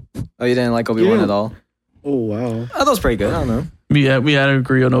Obi-Wan. Oh, you didn't like Obi-Wan at all? Oh, wow. I thought it was pretty good. I don't know. We had to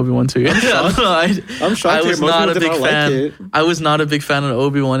agree on Obi-Wan too. I'm shocked. I was not a big fan. I was not a big fan of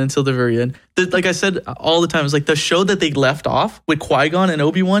Obi-Wan until the very end. Like I said all the time, it's like the show that they left off with Qui-Gon and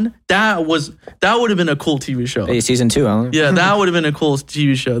Obi-Wan. That would have been a cool TV show. Hey, season 2, huh? Yeah, that would have been a cool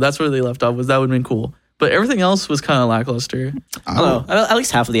TV show. That's where they left off. That would have been cool. But everything else was kind of lackluster. I don't know. At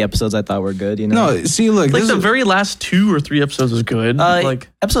least half of the episodes I thought were good. No, see, look, like the very last 2 or 3 episodes was good. Like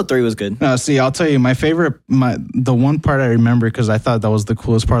episode 3 was good. No, see, I'll tell you, my favorite, the one part I remember because I thought that was the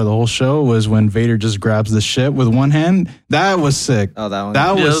coolest part of the whole show was when Vader just grabs the ship with one hand. That was sick. Oh, that one.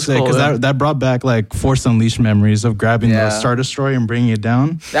 That was sick because cool, that brought back like Force Unleashed memories of grabbing the Star Destroyer and bringing it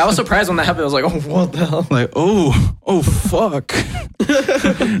down. Yeah, I was surprised when that happened. I was like, oh, what the hell? Like, oh, fuck.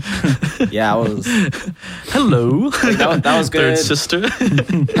 Yeah, I was. Hello. That was good. Third sister.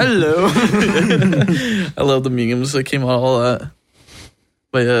 Hello. I love the memes that came out of all that.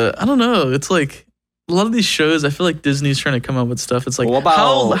 But I don't know. It's like a lot of these shows, I feel like Disney's trying to come up with stuff. It's like,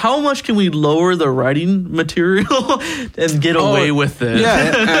 how much can we lower the writing material and get away with it?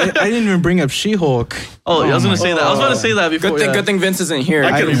 Yeah, I didn't even bring up She-Hulk. Oh, I was going to say that. I was about to say that before. Good thing Vince isn't here.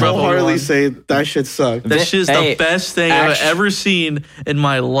 I can wholeheartedly say that shit sucked. That shit's the best thing I've ever seen in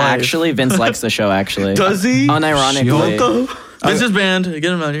my life. Actually, Vince likes the show, actually. Does he? Unironically. Vince is banned. Get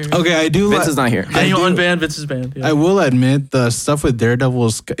him out of here. Okay, I do. Vince is not here. Daniel unbanned. Vince is banned. Yeah. I will admit the stuff with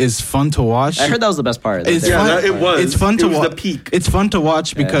Daredevil is fun to watch. I heard that was the best part. It's fun. It was. It's fun to watch. The peak. It's fun to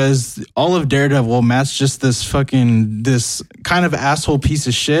watch because all of Daredevil, Matt's just this kind of asshole piece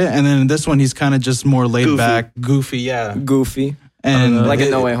of shit, and then this one he's kind of just more laid back, goofy. Yeah, goofy. And like in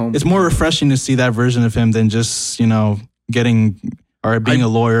No Way Home. It's more refreshing to see that version of him than just getting. Or being a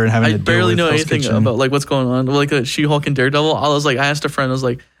lawyer and having to deal with I barely know anything kitchen. about like what's going on. Like She-Hulk and Daredevil. I asked a friend, he's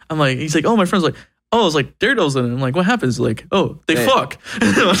like, oh, my friend's like, oh, I was like, Daredevil's in it. I'm like, what happens? Like, oh, they fuck.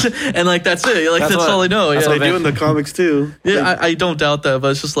 And like, that's it. Like, that's all I know. That's what they do in the comics too. Yeah, I don't doubt that,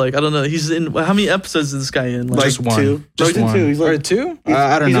 but it's just like, I don't know. He's in, how many episodes is this guy in? Like just one. Two. Just one. Two. He's like, or two?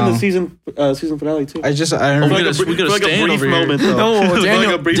 I don't know. He's in the season finale too. I remember. We got a brief moment though. No,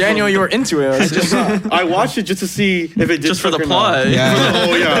 Daniel, you were into it. I watched it just to see if it did just for the plot.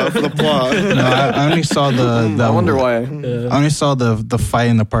 Yeah. For the plot. No, I only saw the I wonder why. I only saw the fight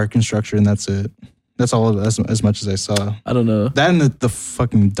in the parking structure, and that's it. That's all as much as I saw. I don't know. That and the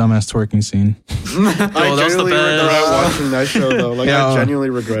fucking dumbass twerking scene. I genuinely regret watching that show though. Like I genuinely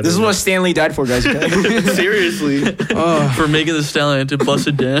regret it. This is what Stan Lee died for, guys. Seriously. For Megan Thee Stallion to bust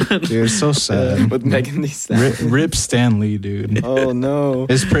it down. Dude, it's so sad. With Megan Thee Stallion. Rip Stan Lee, dude. Oh no.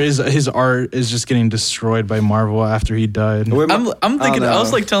 His art is just getting destroyed by Marvel after he died. I'm thinking. I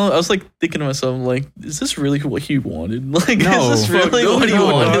was thinking to myself, like, is this really what he wanted? Like, no, is this really what he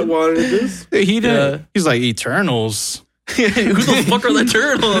wanted? This? He did. He's like Eternals. Who the fuck are the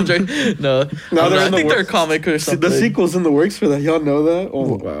Eternals? I'm joking. No, I think they're a comic or something. The sequel's in the works for that. Y'all know that?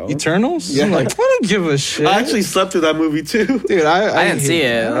 Oh wow. Eternals? Yeah. Like, I don't give a shit. I actually slept through that movie too. Dude, I didn't see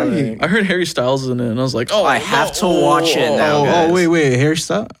it. I heard Harry Styles is in it, and I was like, oh, I have to watch it now. Oh, wait, Harry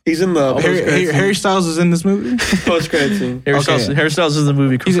Styles? He's in the Harry Styles is in this movie? Post-credit scene. Harry Styles is in the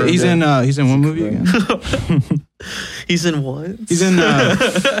movie. He's in what movie again? He's in what? He's in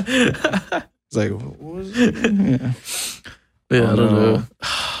it's like, what was it? Yeah, I don't know.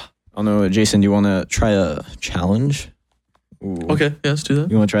 I don't know. Jason, do you want to try a challenge? Ooh. Okay, yeah, let's do that.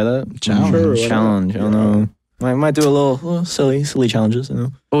 You want to try that? Challenge. Sure, challenge. I don't know. Might do a little silly challenges. You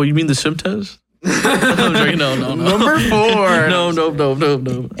know? Oh, you mean the sim test? I'm joking. No. Number 4.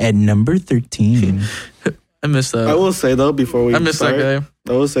 No. At number 13. I missed that. I will say though, before we missed start, that guy.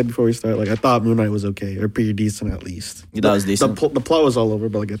 I will say before we start, like I thought Moon Knight was okay or pretty decent at least. You thought it was decent. The plot was all over,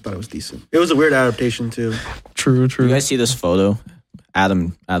 but like I thought it was decent. It was a weird adaptation too. True. You guys see this photo?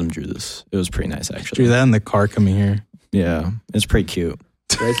 Adam drew this. It was pretty nice actually. Drew that in the car coming here. Yeah, it's pretty cute.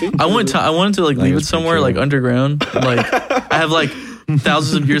 I wanted to like leave it somewhere like underground. Like I have like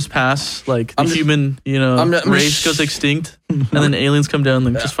thousands of years pass, like the human, race goes extinct, and then aliens come down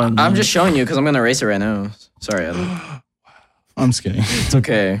and just find. I'm just showing you because I'm gonna erase it right now. Sorry, Adam. I'm just kidding. It's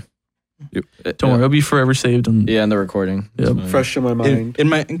okay. Don't worry, it'll be forever saved. In the recording. Yep. Fresh in my mind. In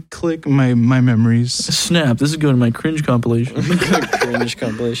my memories. Snap! This is going to my cringe compilation. Cringe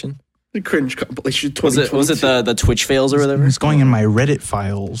compilation. The cringe compilation. Was it the Twitch fails or whatever? It's going in my Reddit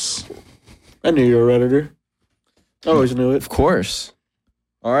files. I knew you were a Redditor. I always knew it. Of course.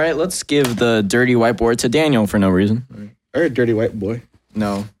 All right, let's give the dirty whiteboard to Daniel for no reason. All right, dirty white boy.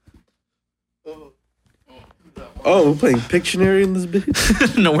 No. Oh, we're playing Pictionary in this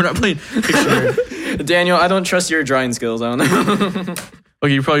bitch? No, we're not playing Pictionary. Daniel, I don't trust your drawing skills. I don't know.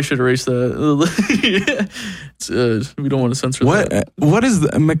 Okay, you probably should erase that. We don't want to censor that. What is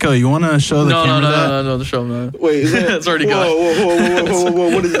the... Mikhail, you want to show the camera that? No, show him that. Wait, is that... It's already gone.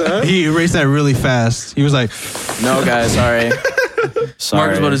 Whoa, what is that? He erased that really fast. He was like... No, guys, sorry.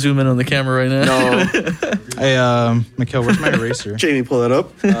 Mark's about to zoom in on the camera right now. No. Hey, Mikhail, where's my eraser? Jamie, pull that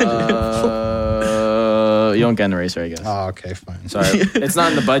up. You don't get an eraser, I guess. Oh, okay, fine. Sorry. It's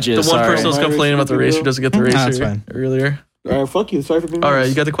not in the budget. The one person who's complaining about the eraser doesn't get the eraser earlier. All right, fuck you. Sorry for being All right,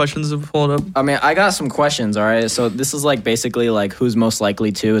 you got the questions pulled up? I mean, I got some questions, all right? So this is like basically like who's most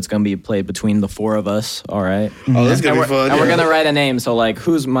likely to. It's going to be played between the 4 of us, all right? Oh, this is going to be fun. And we're going to write a name. So like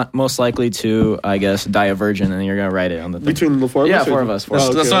who's most likely to, I guess, die a virgin, and you're going to write it on the thing. Between the 4 of us? Yeah, 4 of us.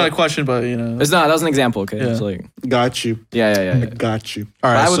 That's not a question, but It's not. That was an example, okay? Yeah. It's like, got you. Yeah. Got you.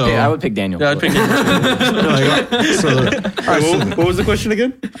 All right, I would pick Daniel. Yeah, I'd pick Daniel. What was the question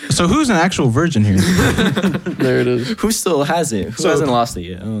again? So who's an actual virgin here? There it is. Who's still still has it? Who hasn't lost it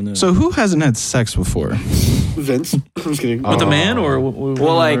yet? Oh no. So who hasn't had sex before? Vince. I'm just kidding. With a man or?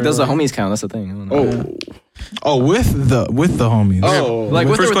 Well, like, does the homies count? That's the thing. Oh, with the homies. Oh, like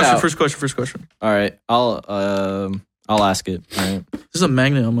with first question. All right, I'll ask it. All right. This is a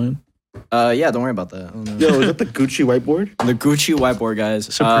magnet on mine. Yeah, don't worry about that. Yo, is that the Gucci whiteboard? The Gucci whiteboard, guys.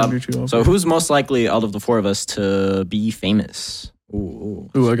 Gucci whiteboard. So who's most likely out of the four of us to be famous? Ooh,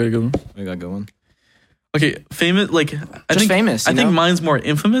 I got a good one. I got a good one. Okay, famous. Like I think famous. I think mine's more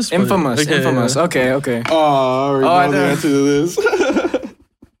infamous. Infamous. Okay. Oh, I already know the answer to this.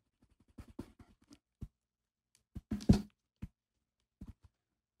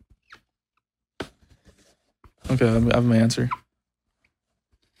 Okay, I have my answer.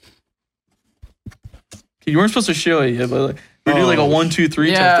 You weren't supposed to show it yet, but like, we do like a 1, 2,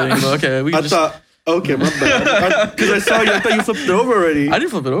 3 type thing. But okay, we thought. Okay, my bad. Because I saw you. I thought you flipped it over already. I didn't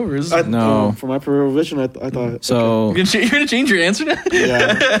flip it over. No. For my peripheral vision, I thought. So you're gonna change your answer now?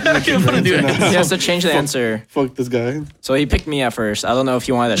 Yeah. He has to change the answer. Fuck this guy. So he picked me at first. I don't know if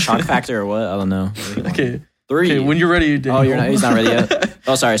he wanted a shock factor or what. I don't know. Okay. 3. Okay, when you're ready, Daniel. Oh, he's not ready yet.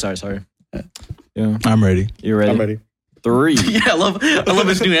 Oh, sorry. Yeah. I'm ready. You ready? I'm ready. 3. Yeah, I love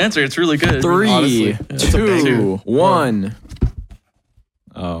his new answer. It's really good. 3, 2, 1.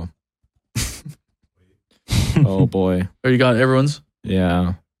 Oh. Oh boy. Oh, you got everyone's?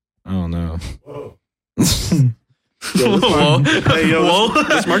 Yeah. I don't know. Whoa. Whoa.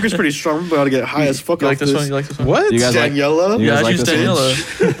 This marker's pretty strong. I'm about to get high as fuck. You like this one? You like this one? What? You guys Daniela? Yeah, she's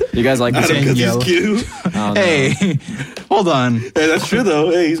Daniela. You guys like this one? He's cute. Hey, hold on. Hey, that's true though.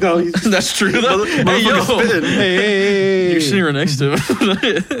 Hey, he's That's true though. Hey, yo. Hey. You're sitting right next to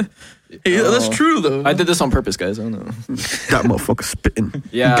him. Hey, that's true though. I did this on purpose, guys. I don't know. That motherfucker spitting.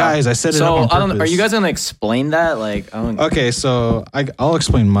 Yeah, guys, I said it up on purpose. I don't. Are you guys gonna explain that? Like, I don't. Okay, so I'll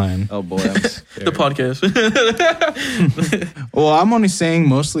explain mine. Oh boy, the podcast. Well, I'm only saying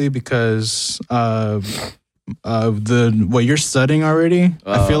mostly because what you're studying already.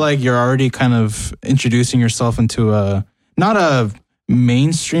 I feel like you're already kind of introducing yourself into not a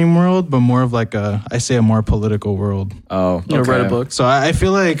mainstream world, but more of like a more political world. Oh, okay. You read a book. So I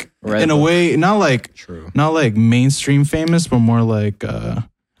feel like in a way, not like mainstream famous, but more like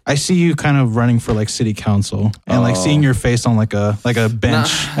I see you kind of running for like city council and like seeing your face on like a bench.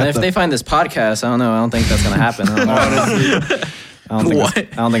 If they find this podcast, I don't know. I don't think that's gonna happen. I don't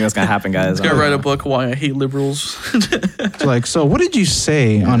think that's gonna happen, guys. He's gonna write a book, Why I Hate Liberals. Like, so what did you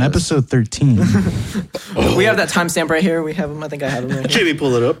say on episode 13? We have that timestamp right here. We have him. I think I have him right here. Jamie,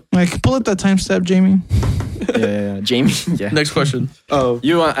 pull it up. Like, pull up that timestamp, Jamie. Yeah. Jamie. Yeah. Next question. Oh,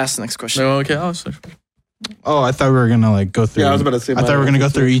 you want to ask the next question? No, okay. I'll ask the next question. Oh, I thought we were gonna like go through. Yeah, I was about to say. I thought we were gonna go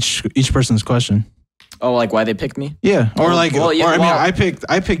through each person's question. Oh, like why they picked me? Yeah, or like, I picked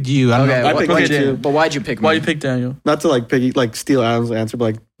you. I don't know. I picked you too. But why'd you pick me? Why you pick Daniel? Not to like steal Adam's answer, but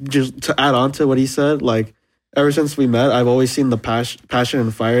like just to add on to what he said. Like ever since we met, I've always seen the passion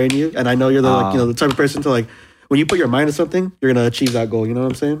and fire in you, and I know you're the the type of person to like when you put your mind to something, you're gonna achieve that goal. You know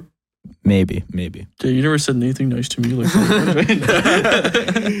what I'm saying? Maybe. Dude, you never said anything nice to me like that.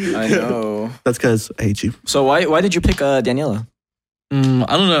 I know. That's because I hate you. So why did you pick Daniela?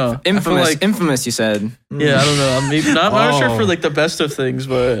 I don't know. Infamous, you said. Yeah, I don't know. I'm not sure for like the best of things,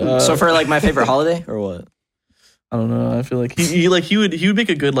 but so for like my favorite holiday or what? I don't know. I feel like he would make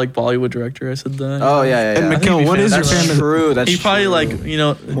a good like Bollywood director. I said that. Oh yeah. And Mikhail, what is your favorite? True. That's he probably true. like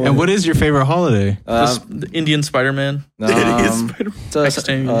And what is your favorite holiday? The Indian Spider-Man.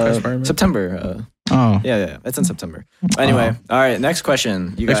 Spider-Man. September. Yeah. It's in September. Anyway, all right. Next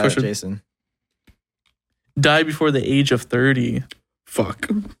question. You got it, Jason. Die before the age of 30. Fuck.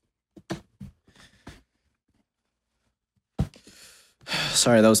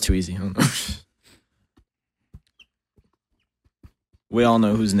 Sorry, that was too easy. I don't know. We all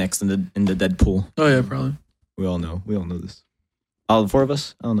know who's next in the Deadpool. Oh yeah, probably. We all know this. All the four of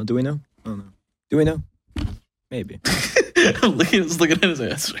us? I don't know. Do we know? I don't know. Do we know? Maybe. looking at his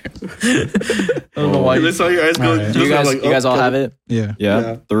answer. I don't know why. I saw your eyes go. Right. You guys all have it?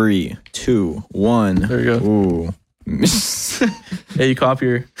 Yeah. 3, 2, 1. There you go. Ooh. Hey, you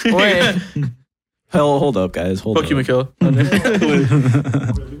copier. Wait. Hold up, guys. Hold Fuck up. you, Mikhail.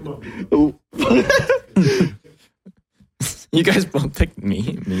 You guys both picked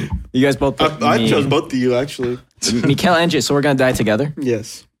me. You guys both picked me. I chose both of you, actually. Mikhail and Jay, so we're going to die together?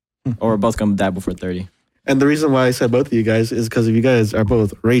 Yes. Or we're both going to die before 30? And the reason why I said both of you guys is because you guys are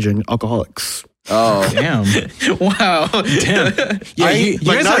both raging alcoholics. Oh damn! Wow, damn!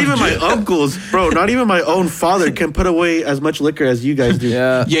 Yeah, not even my uncles, bro. Not even my own father can put away as much liquor as you guys do.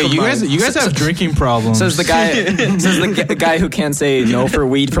 Yeah. You guys have drinking problems. Says the guy who can't say no for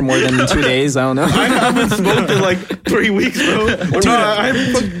weed for more than 2 days. I don't know. I haven't smoked in like 3 weeks, bro. Dude,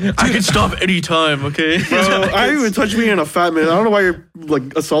 I can stop anytime, okay? Bro, I didn't even touch me in a fat minute. I don't know why you're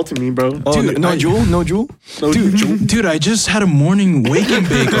like assaulting me, bro. Oh, dude, no Jewel? Dude, I just had a morning wake and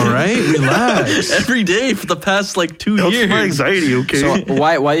bake. All right, relax. Every day for the past like 2 years. My anxiety, okay? So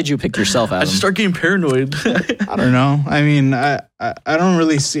why did you pick yourself, Adam? I just start getting paranoid. I don't know. I mean, I don't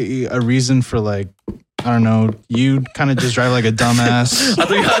really see a reason for like, I don't know. You kind of just drive like a dumbass. I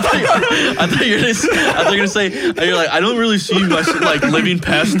thought you were gonna say you're like, I don't really see myself like living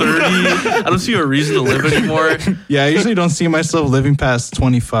past 30. I don't see a reason to live anymore. Yeah, I usually don't see myself living past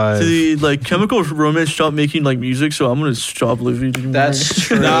 25. See, like Chemical Romance stopped making like music, so I'm gonna stop living anymore. That's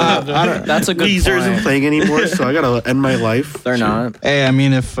true. That's a good Weezer point. isn't playing anymore, so I gotta end my life. They're not. Hey, I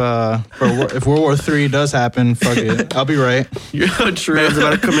mean, if World War III does happen, fuck it, I'll be right. You're true. Man's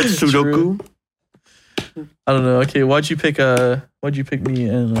about to commit Sudoku. I don't know. Okay, why'd you pick me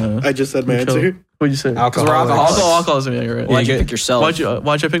and I just said my answer. What'd you say? Alcoholism. Yeah, you're right. Why'd you pick yourself?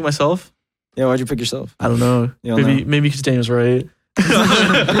 Why'd you pick myself? Yeah, why'd you pick yourself? I don't know. Maybe because Daniel's right.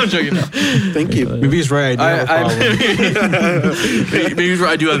 I'm joking. Thank you. Maybe he's right. I do have a problem. Maybe he's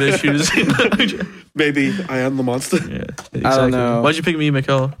right. I do have issues. Maybe I am the monster. Yeah, exactly. I don't know. Why'd you pick me,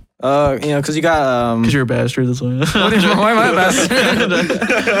 Mikkel? Because you got because you're a bastard. That's why. Why am I a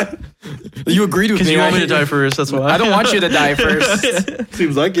bastard? You agreed with me. Because you want me to die first. That's why. I don't want you to die first.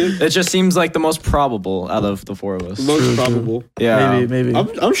 Seems like it. It just seems like the most probable out of the four of us. Most probable. Yeah. Maybe.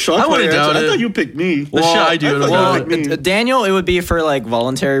 I'm shocked. I would have doubted. I thought you picked me. The shit I do. Daniel, it would be for like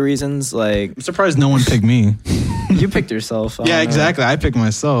voluntary reasons. Like, I'm surprised no one picked me. You picked yourself. Yeah, exactly. I picked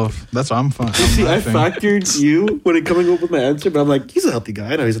myself. That's why I'm fine. See, I factored you when it coming up with my answer, but I'm like, he's a healthy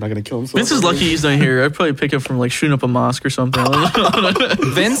guy. I know he's not gonna kill himself. Vince is lucky he's not here. I'd probably pick him from like shooting up a mosque or something.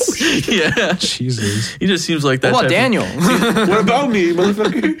 Vince? Yeah. Jesus. He just seems like that. What about Daniel? What about me,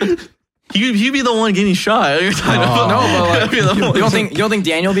 motherfucker? He'd be the one getting shot. No, but like, you don't think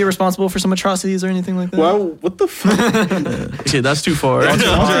Daniel would be responsible for some atrocities or anything like that? Wow, what the fuck? Okay, that's too far.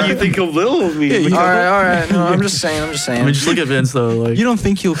 You think of little of me? All right. No, I'm just saying. I mean, just look at Vince though. Like, you don't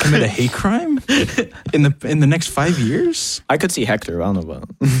think he'll commit a hate crime in the next 5 years? I could see Hector. I don't know about.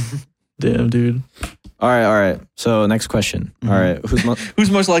 Damn, dude. All right. So next question. All right, who's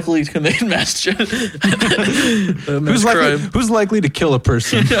most likely to commit mass crime? Who's likely to kill a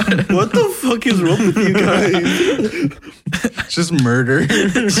person? What the fuck is wrong with you guys? It's just murder.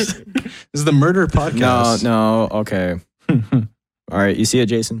 This is the murder podcast. No. Okay. All right, you see it,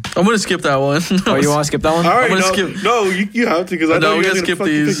 Jason? I'm gonna skip that one. Oh, you want to skip that one? All right, you have to because I know we're you're gonna skip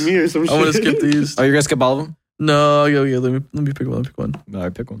these. Pick me or some shit. I'm gonna skip these. Oh, you're gonna skip all of them? No, yeah. Let me pick one. All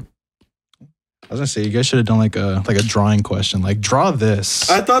right, pick one. I was gonna say you guys should have done like a drawing question, like draw this.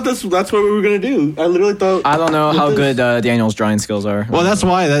 I thought that's what we were gonna do. I literally thought. I don't know how good Daniel's drawing skills are. Well, that's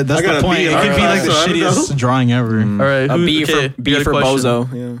why that's the point. It could be like the shittiest drawing ever. All right, a B for Bozo.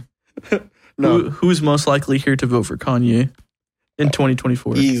 Yeah. No, who's most likely here to vote for Kanye in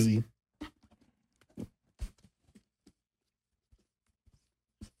 2024? Easy.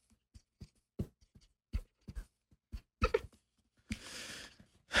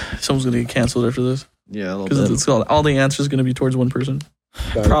 Someone's gonna get canceled after this. Yeah, a little bit. Because all the answers gonna be towards one person.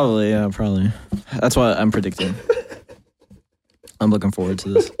 Probably. That's what I'm predicting. I'm looking forward to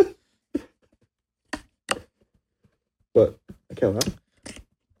this. But I can't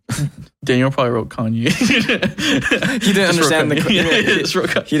laugh. Daniel probably wrote Kanye. He didn't understand the.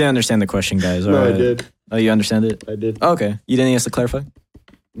 He didn't understand the question, guys. No, right. I did. Oh, you understand it? I did. Oh, okay. You didn't need us to clarify?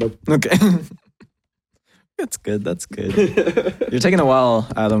 Nope. Okay. That's good. You're taking a while,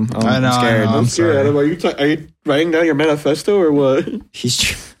 Adam. I know, I'm scared. I'm scared, Adam. Are you writing down your manifesto or what? He's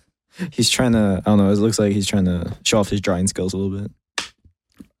trying to. I don't know. It looks like he's trying to show off his drawing skills a little bit.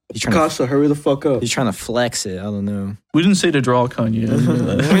 He's trying Costa, hurry the fuck up. He's trying to flex it. I don't know. We didn't say to draw Kanye. We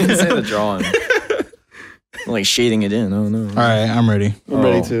didn't say to draw him. I'm like shading it in. I don't know. All right, I'm ready. I'm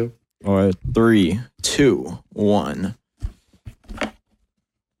ready too. All right, 3, 2, 1.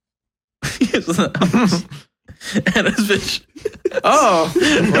 Anna's bitch. Oh,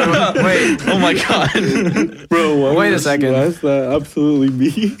 wait. Oh my god, bro. Wait a second. That's that absolutely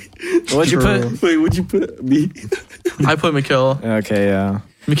me. What'd you put? Wait, what'd you put? Me. I put Mikkel. Okay, yeah.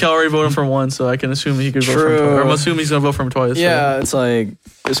 Mikkel already voted for once, so I can assume he could vote for him twice. Or I'm assuming he's gonna vote for him twice. Yeah, so. It's like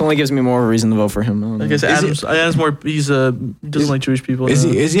this only gives me more reation to vote for him. I guess Adam's more. He's doesn't like Jewish people. Is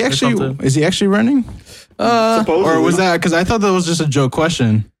he actually running? Supposedly. Or was that because I thought that was just a joke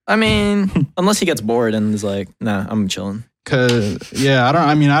question? I mean, unless he gets bored and is like, nah, I'm chilling. Cause I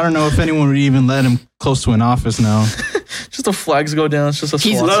don't know if anyone would even let him close to an office now. Just the flags go down. It's just a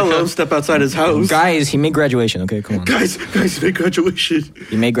He's let alone step outside his house. Guys, he made Graduation. Okay, come on. Guys, he made Graduation.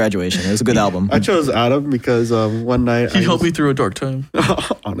 He made Graduation. It was a good album. I chose Adam because one night he helped me through a dark time.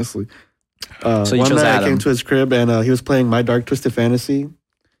 Honestly. So one night Adam. I came to his crib and he was playing My Dark Twisted Fantasy.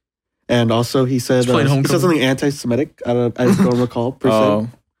 And also he said something anti-Semitic. I don't recall per se.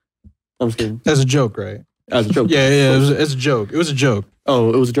 I'm just kidding. As a joke, right? As a joke. Yeah, it's a joke. It was a joke.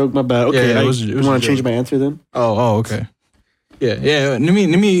 Oh, it was a joke. My bad. Okay, it was you want to change my answer then? Oh, okay. Yeah. Let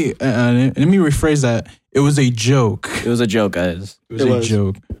me rephrase that. It was a joke. It was a joke, guys. It was a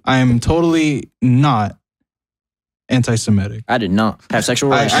joke. I am totally not anti-Semitic. I did not have sexual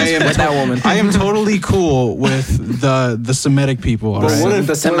relations with that woman. I am totally cool with the Semitic people. All right? What if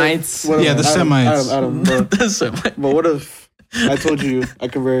the Semites? The Semites. Adam, but what if I told you I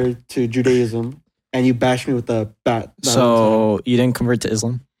converted to Judaism and you bashed me with the bat? So you didn't convert to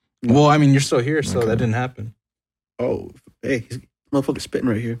Islam? No. Well, I mean, you're still here, so that didn't happen. Oh, hey, he's motherfucker spitting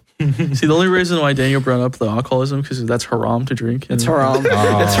right here. See, the only reason why Daniel brought up the alcoholism because that's haram to drink. It's haram.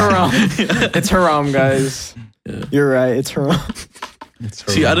 It's haram. It's haram, guys. Yeah. You're right. It's haram.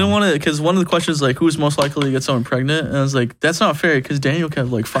 See, I didn't want to, because one of the questions is like, who's most likely to get someone pregnant? And I was like, that's not fair because Daniel can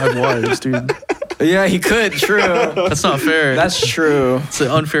have like 5 wives, dude. Yeah, he could. True. That's not fair. That's true. It's an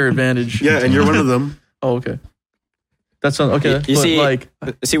unfair advantage. Yeah, and you're one of them. Oh, okay. That's not okay. You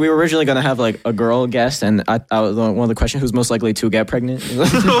see, we were originally gonna have like a girl guest, and I was one of the questions: who's most likely to get pregnant?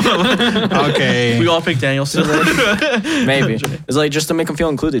 Okay, we all picked Daniel. So maybe it's like just to make him feel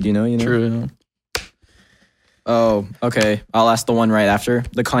included, you know. True. Oh, okay. I'll ask the one right after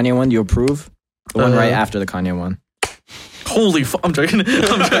the Kanye one. Do you approve? The one right after the Kanye one. Holy fuck! I'm joking.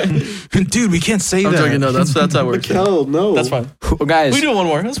 Dude, we can't say that. I'm joking. No, that's how it works. Hell no. That's fine. Guys, we do one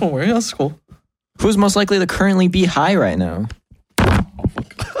more. That's one more. Yeah, that's cool. Who's most likely to currently be high right now? I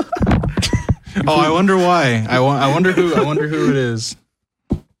wonder why. I wonder who it is.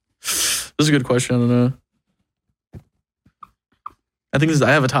 This is a good question. I don't know. I think I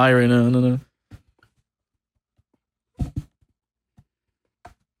have a tie right now. I don't know.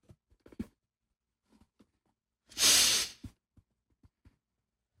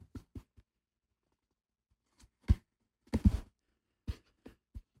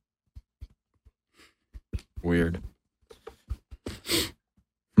 Weird.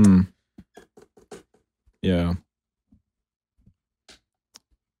 Yeah.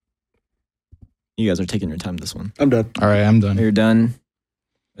 You guys are taking your time this one. I'm done. All right, I'm done. You're done.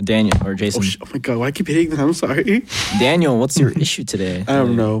 Daniel or Jason. Oh my god, why I keep hitting them? I'm sorry. Daniel, what's your issue today? I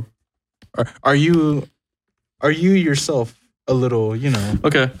don't know. Are you yourself a little,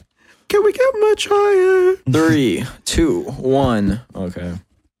 Okay. Can we get much higher? 3, 2, 1. Okay.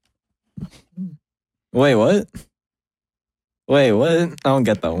 Wait, what? I don't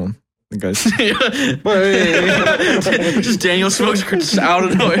get that one. Guys. Just Daniel smokes just out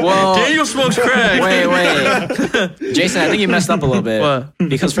of nowhere. Well, Daniel smokes crack. Wait. Jason, I think you messed up a little bit. What?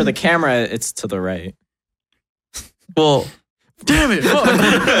 Because for the camera, it's to the right. Well, damn it.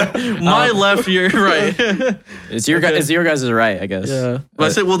 My left, you're right. It's your guys' right, I guess. Yeah. But I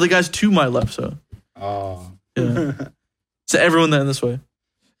said, well, the guy's to my left, so. Oh. Yeah. So everyone then this way.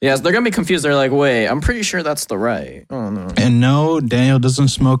 Yeah, so they're going to be confused. They're like, wait, I'm pretty sure that's the right. Oh, no. And no, Daniel doesn't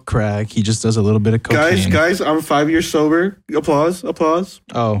smoke crack. He just does a little bit of cocaine. Guys, I'm 5 years sober. Applause.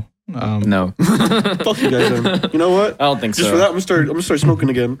 Oh. No. Fuck you guys. You know what? I don't think so. Just for that, I'm gonna start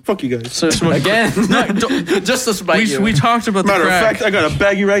smoking again. Fuck you guys. So again? Just to spite you. We talked about the crack. Matter of fact, I got a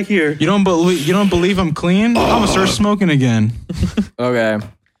baggie right here. You don't believe I'm clean? I'm gonna start smoking again. Okay.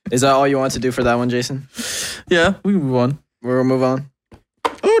 Is that all you want to do for that one, Jason? Yeah, we can move on. We'll move on.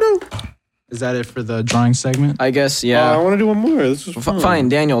 Oh, no. Is that it for the drawing segment? I guess, yeah. I want to do one more. This is fun. Fine,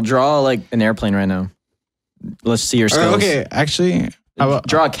 Daniel, draw like an airplane right now. Let's see your skills. Okay, actually,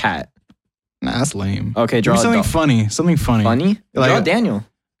 draw a cat. Nah, that's lame. Okay, draw something funny. Something funny. Funny? Draw Daniel.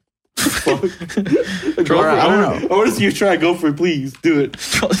 I don't know. I want to see you try. Go for it, please. Do it.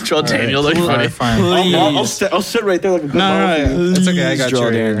 Draw Daniel. Like funny. Fine. I'll sit right there like a good No, it's okay. I got draw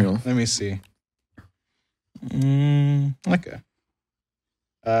you. Daniel. Let me see. Okay.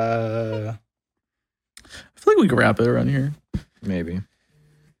 I feel like we can wrap it around here. Maybe.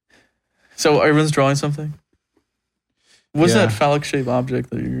 So everyone's drawing something? What's that phallic shaped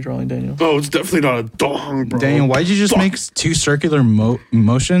object that you're drawing, Daniel? Oh, it's definitely not a dong, bro. Daniel, why'd you just make 2 circular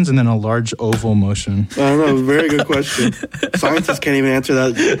motions and then a large oval motion? I don't know. Very good question. Scientists can't even answer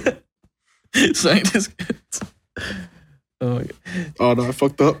that. Scientists. Oh my god. Oh no, I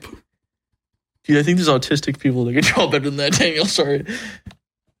fucked up. Dude, I think there's autistic people that can draw better than that, Daniel. Sorry.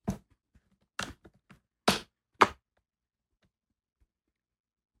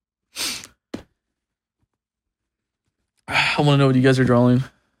 I want to know what you guys are drawing.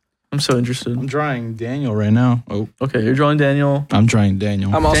 I'm so interested. I'm drawing Daniel right now. Oh, okay. You're drawing Daniel. I'm drawing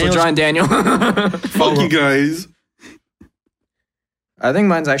Daniel. I'm also drawing Daniel. Fuck you guys. I think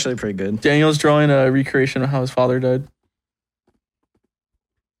mine's actually pretty good. Daniel's drawing a recreation of how his father died.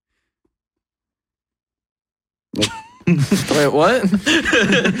 Wait, what?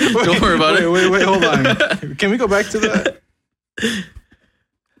 Don't worry about it. Wait, hold on. Can we go back to that?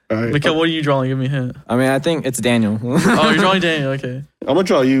 All right. Mikhail, what are you drawing? Give me a hint. I mean, I think it's Daniel. Oh, you're drawing Daniel. Okay. I'm gonna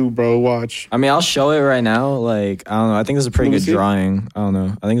draw you, bro. Watch. I mean, I'll show it right now. Like, I don't know. I think this is a pretty good drawing. I don't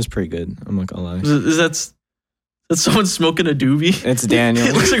know. I think it's pretty good. I'm not gonna lie. Is that someone smoking a doobie? It's Daniel.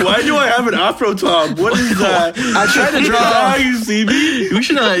 Like, why do I have an afro top? What is that? I tried to draw. You see me? We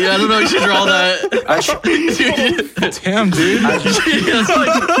should not. Yeah, I don't know. You should draw that. Damn, dude.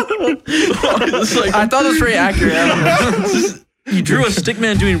 I thought it was pretty accurate. You drew a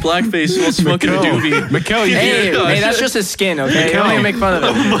stickman doing blackface while smoking a doobie. Mikhail, hey, that's just his skin, okay? Mikhail. Don't even make fun of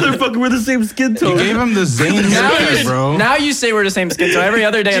it. Motherfucker, we're the same skin tone. You gave him the Zane haircut, bro. Now you say we're the same skin tone. Every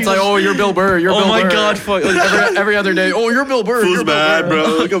other day it's like, oh, you're Bill Burr. You're Bill Burr. Oh my God, fuck. Every other day, oh, you're Bill Burr. Feels bad, bro.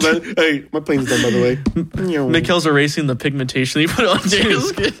 Look at that. Hey, my plane's done, by the way. Mikhail's erasing the pigmentation he put on Daniel's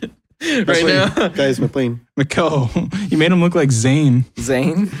skin. Right now. Guys, my plane. Mikhail, you made him look like Zane.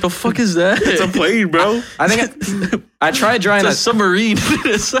 Zane? The fuck is that? It's a plane, bro. I think I tried drawing a submarine.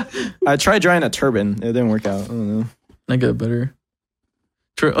 I tried drawing a turban. It didn't work out. I don't know. I get better.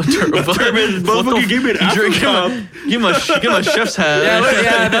 Turban. Motherfucker gave me an afro top. Give him a chef's hat.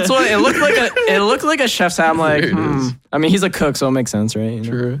 Yeah, that's what it looked like. It looked like a chef's hat. I'm like, I mean, he's a cook, so it makes sense, right? You know?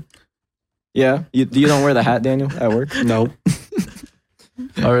 True. Yeah. You don't wear the hat, Daniel, at work? No.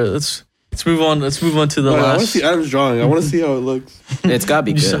 All right, let's move on. Let's move on to the last. I want to see Adam's drawing. I want to see how it looks. It's gotta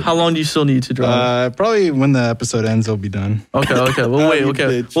be good. How long do you still need to draw? Probably when the episode ends, it'll be done. Okay. We'll wait.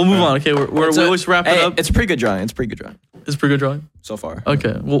 Okay, we'll move on. Okay, we always wrap it up. It's a pretty good drawing. It's a pretty good drawing so far.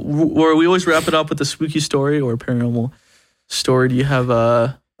 Okay. Well, we always wrap it up with a spooky story or a paranormal story. Do you have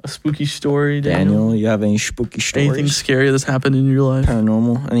a spooky story, Daniel? You have any spooky stories? Anything scary that's happened in your life?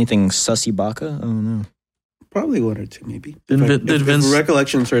 Paranormal? Anything sussy baka? I don't know. Probably one or two, maybe. Did Vince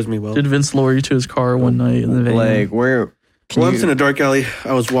recollection serves me well? Did Vince lure you to his car one night in the van? Like where? Once in a dark alley,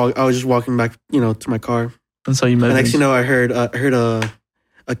 I was just walking back, to my car. And so you met. And next, I heard a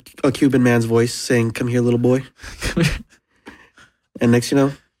Cuban man's voice saying, "Come here, little boy." And next,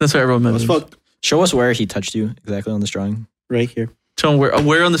 that's what everyone met. Show us where he touched you exactly on this drawing. Right here. Tell him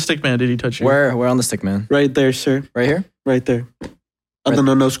where on the stick man did he touch you? Where on the stick man? Right there, sir. Right here. Right there. On the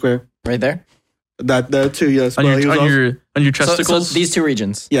no square. Right there. That too, yes. On your testicles? So these two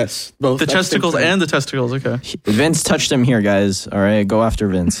regions. Yes, both. The testicles and the testicles, okay. Vince touched him here, guys. All right, go after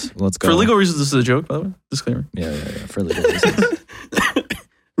Vince. Let's go. For legal reasons, this is a joke, by the way. Disclaimer. Yeah. For legal reasons.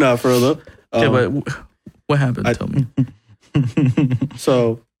 No, for real though. Okay, but what happened? Tell me.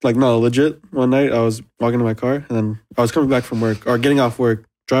 So, legit, one night I was walking to my car and then I was coming back from work or getting off work,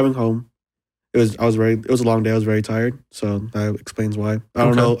 driving home. It was a long day. I was very tired, so that explains why. I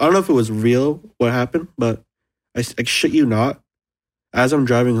don't know if it was real what happened, but I shit you not. As I'm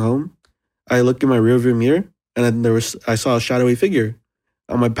driving home, I look in my rearview mirror, and then I saw a shadowy figure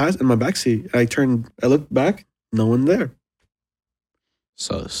in my backseat. I looked back, no one there.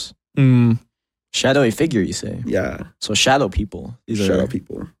 Sus. Shadowy figure, you say? Yeah. So shadow people. These are shadow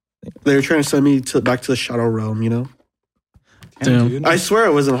people. They were trying to send me back to the shadow realm, Damn. I swear I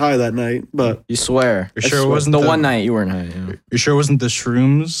wasn't high that night, but... You swear? You're sure it wasn't the one night you weren't high? Yeah. You sure it wasn't the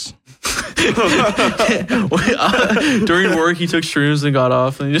shrooms? During work, he took shrooms and got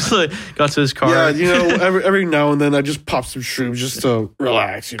off, and he just got to his car. Yeah, every now and then I just pop some shrooms just to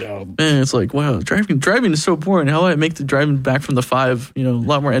relax, Man, it's like, wow, driving is so boring. How do I make the driving back from the 5, a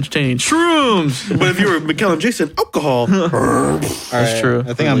lot more entertaining? Shrooms. But if you were Mikhail and Jason, alcohol. That's true.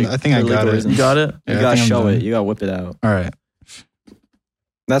 I think I got it. You got it. You gotta show it. You gotta whip it out. All right.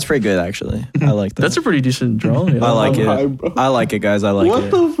 That's pretty good, actually. I like that. That's a pretty decent drawing. I like it. I like it, guys. I like it.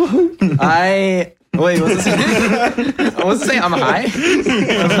 What the fuck? Wait, what's it? What's it say? I'm high?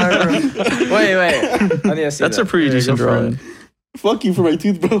 Wait. I need to see That's a pretty decent drawing. Fuck you for my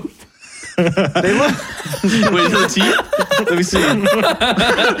teeth, bro. They look. Wait, the teeth? Let me see.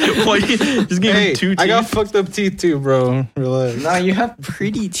 Why you just gave me 2 teeth? I got fucked up teeth too, bro. Relax. No, you have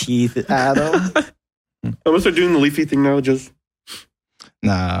pretty teeth, Adam. I'm gonna start doing the leafy thing now, just...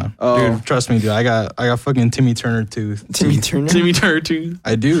 Nah, dude, trust me, dude. I got fucking Timmy Turner tooth. Timmy Turner tooth.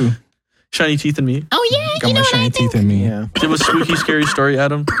 I do. Shiny teeth in me. Oh yeah, got my shiny teeth in me. Yeah. Do you have a spooky, scary story,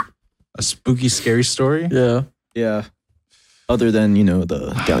 Adam? A spooky, scary story? Yeah. Yeah. Other than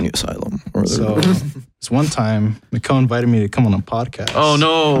the Downey Asylum or so this one time, Mikko invited me to come on a podcast. Oh,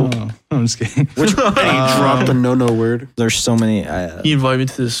 no. I'm just kidding. Which dropped the no word. There's so many. He invited me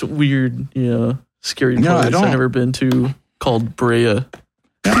to this weird, scary place I've never been to called Brea.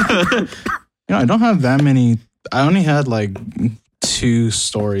 I don't have that many. I only had like 2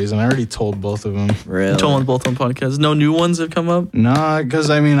 stories, and I already told both of them. Really? You told them both on podcasts. No new ones have come up? Nah, because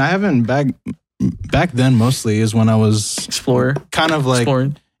I haven't back then mostly is when I was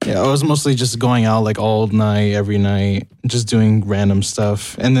exploring. Yeah, I was mostly just going out like all night, every night, just doing random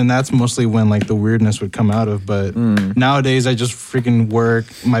stuff. And then that's mostly when like the weirdness would come out of. But nowadays I just freaking work,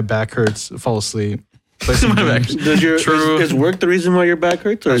 my back hurts, fall asleep. My back. Is work the reason why your back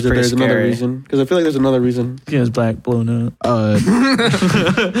hurts, or is there's another reason? Because I feel like there's another reason. He has back blown up.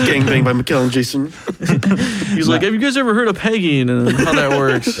 Gangbang by Mikhail and Jason. He's like, have you guys ever heard of pegging and how that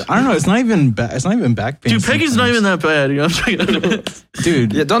works? I don't know. It's not even back pain. Dude, pegging's not even that bad.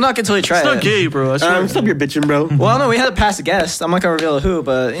 Dude, yeah, don't knock it until you try it. It's not gay, bro. Stop your bitching, bro. Well, no, we had a past guest. I'm not gonna reveal who,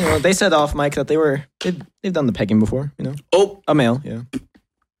 but they said off mic that they've done the pegging before. Oh, a male, yeah.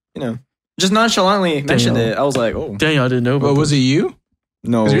 Just nonchalantly mentioned it. I was like, oh. Dang, I didn't know. But was it you?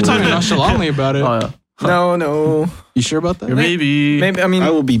 No. Because you're talking nonchalantly about it. Oh, yeah. No. You sure about that? Maybe. I mean, I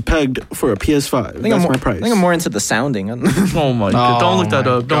will be pegged for a PS5. That's my price. I think I'm more into the sounding. Oh my god! Don't look that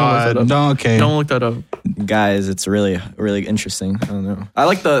up. Don't look that up. Guys, it's really, really interesting. I don't know. I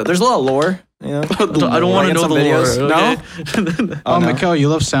like there's a lot of lore. I don't want to know the videos. Lore. No. Oh, Mikhail, you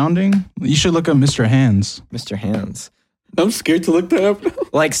love sounding? You should look up Mr. Hands. Mr. Hands. I'm scared to look that up.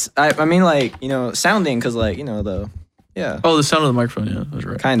 Sounding, because yeah. Oh, the sound of the microphone. Yeah, that's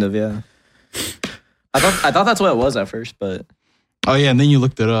right. Kind of, yeah. I thought that's what it was at first, but. Oh yeah, and then you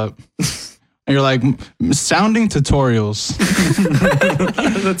looked it up. And you're like, sounding tutorials.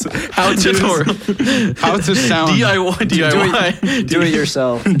 That's how to sound. DIY. Do it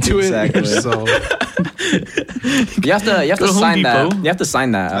yourself. Do it yourself. You have to sign that. You have to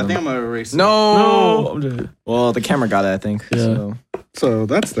sign that. I think I'm gonna erase it. No. Well, the camera got it, I think. Yeah. So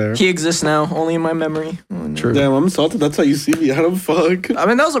that's there. He exists now, only in my memory. True. Damn, I'm salted. That's how you see me. How the fuck? I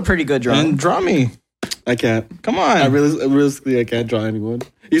mean, that was a pretty good drawing. And draw me. I can't. Come on. Realistically, I can't draw anyone.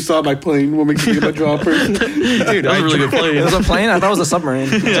 You saw my plane. What makes you think about draw a person? Dude, that was a really good plane. It was a plane? I thought it was a submarine.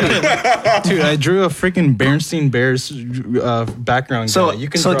 Dude, I drew a freaking Berenstain Bears background. So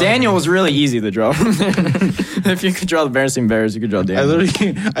Daniel was really easy to draw. If you could draw the Berenstain Bears, you could draw Daniel.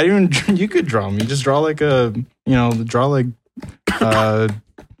 You could draw me. Just draw like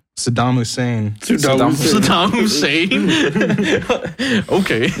Saddam Hussein. Saddam Hussein?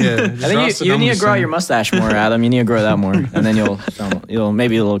 Okay. Yeah. I think you need to grow out your mustache more, Adam. You need to grow that more. And then you'll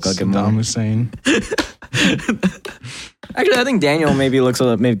maybe look like him more. Saddam Hussein. Actually, I think Daniel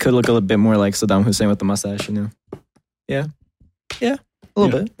could look a little bit more like Saddam Hussein with the mustache, Yeah. Yeah. A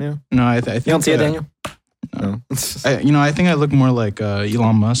little bit. Yeah. No, I think you don't see it, Daniel? No. I think I look more like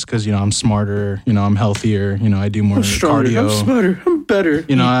Elon Musk because I'm smarter. I'm healthier. I do more cardio. I'm smarter. I'm better.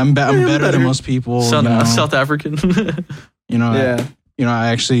 I'm better than most people. South African. Yeah. I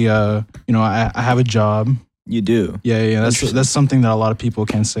actually I have a job. You do. Yeah. That's something that a lot of people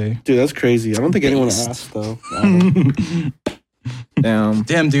can't say. Dude, that's crazy. I don't think anyone asked though.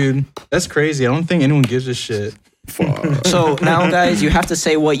 Damn, dude, that's crazy. I don't think anyone gives a shit. So now, guys, you have to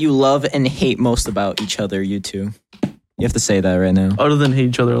say what you love and hate most about each other, you two. You have to say that right now. Other than hate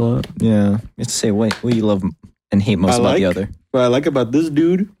each other a lot. Yeah. You have to say what you love and hate most about the other. What I like about this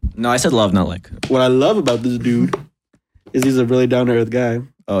dude. No, I said love, not like. What I love about this dude is he's a really down-to-earth guy.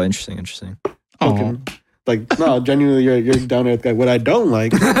 Oh, interesting. Okay. Like, no, genuinely, you're a down-to-earth guy. What I don't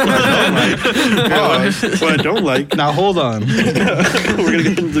like. What I don't like. Now, hold on. We're going to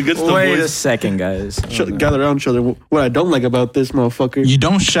get into the good stuff, Wait a second, guys. Gather around each other. What I don't like about this motherfucker. You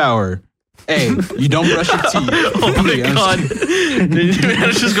don't shower. Hey, you don't brush your teeth. Oh my god.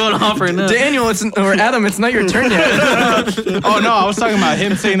 It's just going off right now. Daniel, or Adam, it's not your turn yet. Oh, no, I was talking about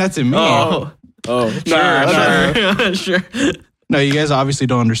him saying that to me. Sure. No, you guys obviously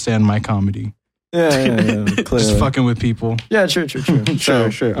don't understand my comedy. Yeah. Just fucking with people. Yeah, true. Sure. So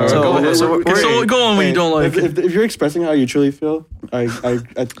go on when you don't like. If you're expressing how you truly feel, I'll take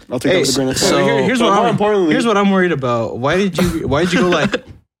that with a grain of salt. Here's what I'm worried about. Why did you go like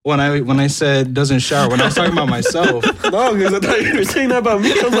when I said doesn't shower when I was talking about myself? No, because I thought you were saying that about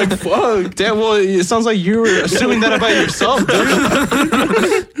me. I was like, fuck. Damn, well, it sounds like you were assuming that about yourself, dude.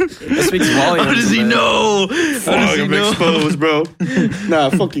 That speaks volumes. How does he know? Fuck, I'm exposed, bro.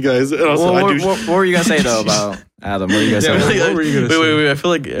 Nah, fuck you guys. And also, what were you gonna say though about Adam, what are you guys saying? What were you gonna say? Wait.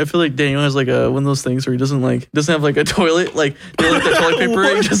 I feel like Daniel has like one of those things where he doesn't have like a toilet, like the toilet paper.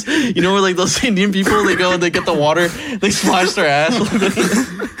 He just, where like those Indian people, they go and they get the water, they splash their ass.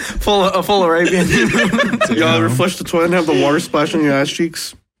 full Arabian. Y'all ever flush the toilet and have the water splash on your ass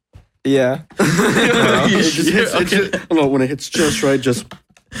cheeks? Yeah. When it hits just right, just.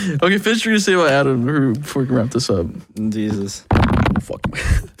 Okay, finish what you're gonna say about Adam before we can wrap this up. Jesus. Fuck.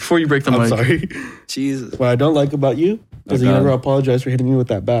 Before you break the mic. I'm sorry. Jesus. What I don't like about you is you never apologize for hitting me with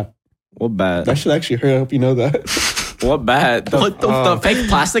that bat. What bat? That should actually hurt. I hope you know that. What bat? The fake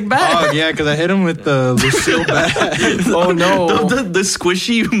plastic bat? Oh, yeah, because I hit him with the Lucille bat. Oh, no. The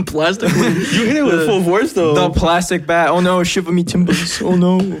squishy plastic. You hit it with full force, though. The plastic bat. Oh, no. Shiver me timbers. Oh,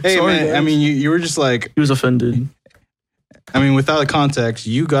 no. Hey, sorry, man. Guys. I mean, you were just like... He was offended. I mean, without the context,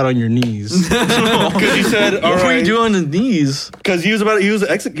 you got on your knees. Because you said, all right. What were you doing on the knees? Because we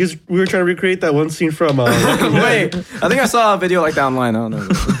were trying to recreate that one scene from... Wait, I think I saw a video like that online. I don't know.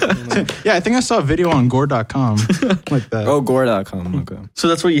 Yeah, I think I saw a video on gore.com like that. Oh, gore.com. Okay. So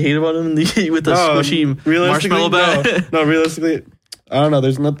that's what you hate about him with the squishy marshmallow bat? No, realistically, I don't know.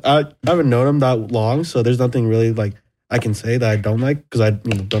 There's I haven't known him that long, so there's nothing really like I can say that I don't like because I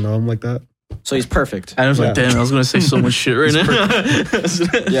don't know him like that. So he's perfect. I was like, damn, I was going to say so much shit right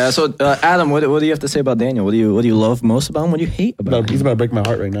now. Yeah, so Adam, what do you have to say about Daniel? What do you love most about him? What do you hate about him? He's about to break my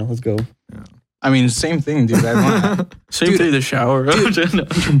heart right now. Let's go. Yeah. I mean, same thing, dude. Same thing, the shower. Dude,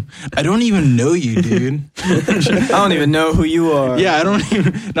 I don't even know you, dude. I don't even know who you are. Yeah, I don't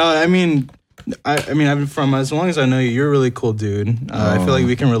even... No, I mean, I've been from... As long as I know you, you're a really cool dude. I feel like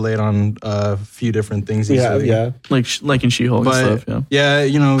we can relate on a few different things easily. Yeah. Like in She-Hulk and stuff, yeah. Yeah,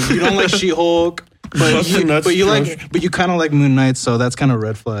 you don't like She-Hulk... But you kind of like Moon Knight, so that's kind of a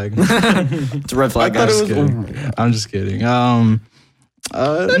red flag. It's a red flag. I'm just kidding.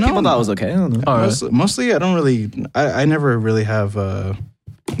 People thought it was okay. I don't know. Mostly, I don't really. I never really have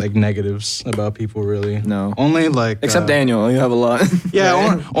like negatives about people. Really, no. Only like except Daniel, you have a lot.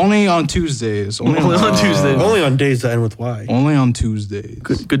 Yeah, only on Tuesdays. Only on Tuesdays. Only on days that end with Y. Only on Tuesdays.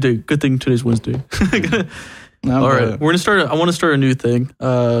 Good day. Good thing today's Wednesday. All right, we're gonna start. I want to start a new thing.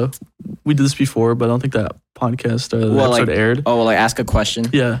 We did this before, but I don't think that podcast episode aired. Oh, like ask a question.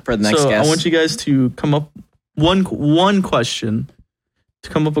 Yeah, for the next guest. I want you guys to come up one question. To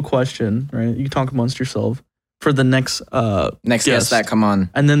come up a question, right? You can talk amongst yourself for the next guest that come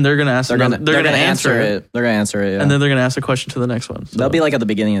on, and then they're gonna ask. They're gonna answer it. They're gonna answer it, yeah. And then they're gonna ask a question to the next one. So. That'll be like at the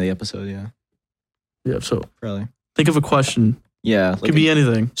beginning of the episode, yeah. Yeah. So really, think of a question. Yeah, could be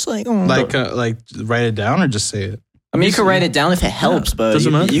anything. Just like write it down or just say it. I mean, you could write it down if it helps, but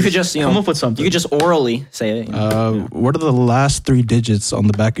you could just come up with something. You could just orally say it. What are the last 3 digits on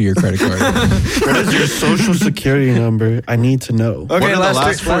the back of your credit card? What is your social security number? I need to know. Okay,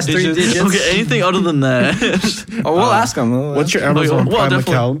 last 4 digits. Okay, anything other than that. We'll ask them. What's your Amazon Prime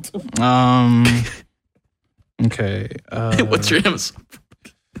account? Okay. What's your Amazon?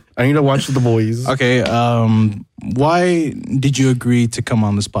 I need to watch The Boys. Okay. Why did you agree to come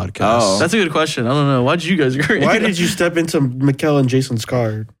on this podcast? Oh, that's a good question. I don't know. Why did you guys agree? Why did you step into Mikkel and Jason's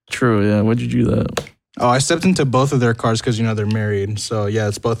car? True. Yeah. Why did you do that? Oh, I stepped into both of their cars because they're married. So yeah,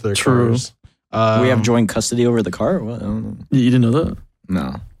 it's both of their cars. We have joint custody over the car. Or what? I don't know. You didn't know that?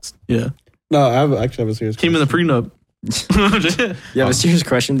 No. Yeah. No, I actually have a serious. Came in the prenup. You have a serious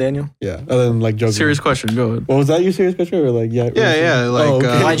question, Daniel? Yeah, other than like joking. Serious question, go ahead. Well, was that your serious question or like yeah?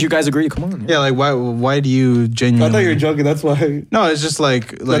 Why did you guys agree to come on? Yeah, like why do you genuinely? I thought you were joking. That's why. No, it's just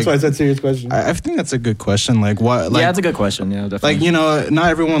like that's why I said serious question. I think that's a good question. Like why? Like, yeah, that's a good question. Yeah, definitely. Like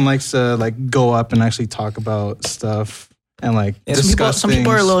not everyone likes to like go up and actually talk about stuff. And like discuss some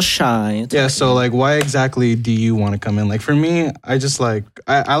people are a little shy. Yeah, so like why exactly do you want to come in? Like for me, I just like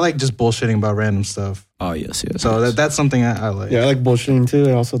I like just bullshitting about random stuff. Oh yes. So that's something I like. Yeah, I like bullshitting too,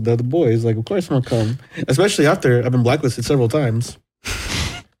 and also the boys. Like of course I'll come, especially after I've been blacklisted several times.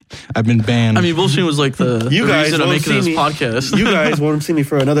 I've been banned. I mean, bullshitting was like the reason I'm making this podcast. You guys won't see me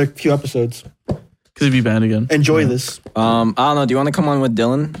for another few episodes. Because you'd be banned again. Enjoy this. I don't know. Do you want to come on with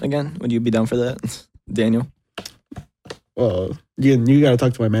Dylan again? Would you be down for that, Daniel? Well, you got to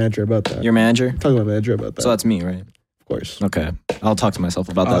talk to my manager about that. Your manager? Talk to my manager about that. So that's me, right? Of course. Okay. I'll talk to myself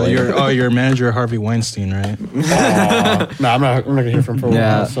about that later. Your manager, Harvey Weinstein, right? No, I'm not going to hear from him for a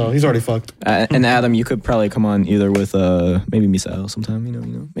while, so he's already fucked. And Adam, you could probably come on either with maybe Misael sometime, you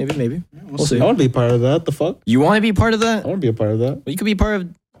know. Maybe. We'll see. I want to be part of that. The fuck? You want to be part of that? I want to be a part of that. Well, you could be part of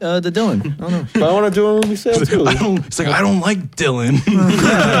the Dylan. I don't know. But I want to do it with Misael too. It's like, I don't like Dylan.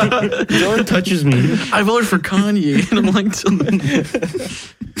 Dylan touches me. I voted for Kanye and I'm like Dylan.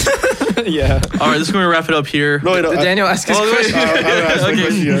 Yeah. All right, this is going to wrap it up here. No, wait, Daniel ask his question.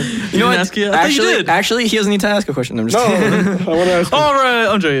 You know what? Actually, he doesn't need to ask a question. I'm just kidding. I want to ask. All right,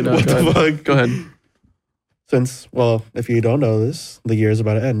 I'm joking. No, what the fuck? Go ahead. Since, well, if you don't know this, the year is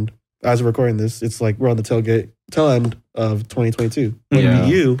about to end. As we're recording this, it's like we're on the tail end of 2022. What do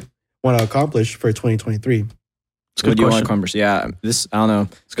you want to accomplish for 2023? What do you want to accomplish? Yeah, I don't know.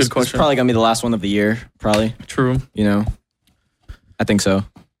 It's a good question. It's probably going to be the last one of the year, probably. True. You know, I think so.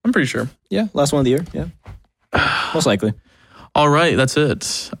 I'm pretty sure. Yeah, last one of the year. Yeah. Most likely. All right, that's it.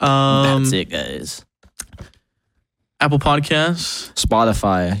 That's it, guys. Apple Podcasts,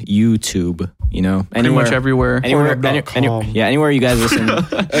 Spotify, YouTube, you know, anywhere, pretty much everywhere. Anywhere you guys listen.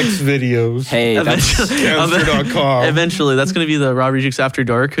 X videos. Hey, Camster.com. Eventually, that's going to be the Rob Rejects After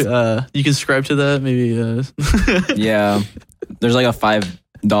Dark. You can subscribe to that, maybe. Yeah, there's like a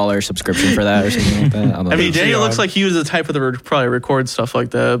 $5 subscription for that or something like that. I mean, Daniel looks like he was the type of probably record stuff like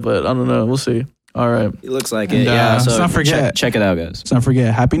that, but I don't know. We'll see. All right. It looks like it. Yeah. So let's not forget. Check it out, guys. Let's not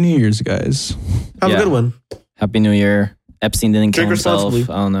forget. Happy New Year's, guys. Have a good one. Happy New Year. Epstein didn't kill himself.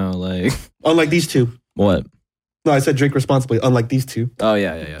 I don't know, like. Unlike these two. What? No, I said drink responsibly. Unlike these two. Oh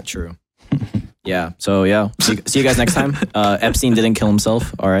yeah. True. Yeah. So yeah. See you guys next time. Epstein didn't kill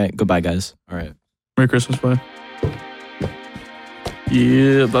himself. All right. Goodbye, guys. All right. Merry Christmas. Bye.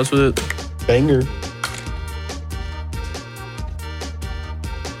 Yeah, that's with it. Banger.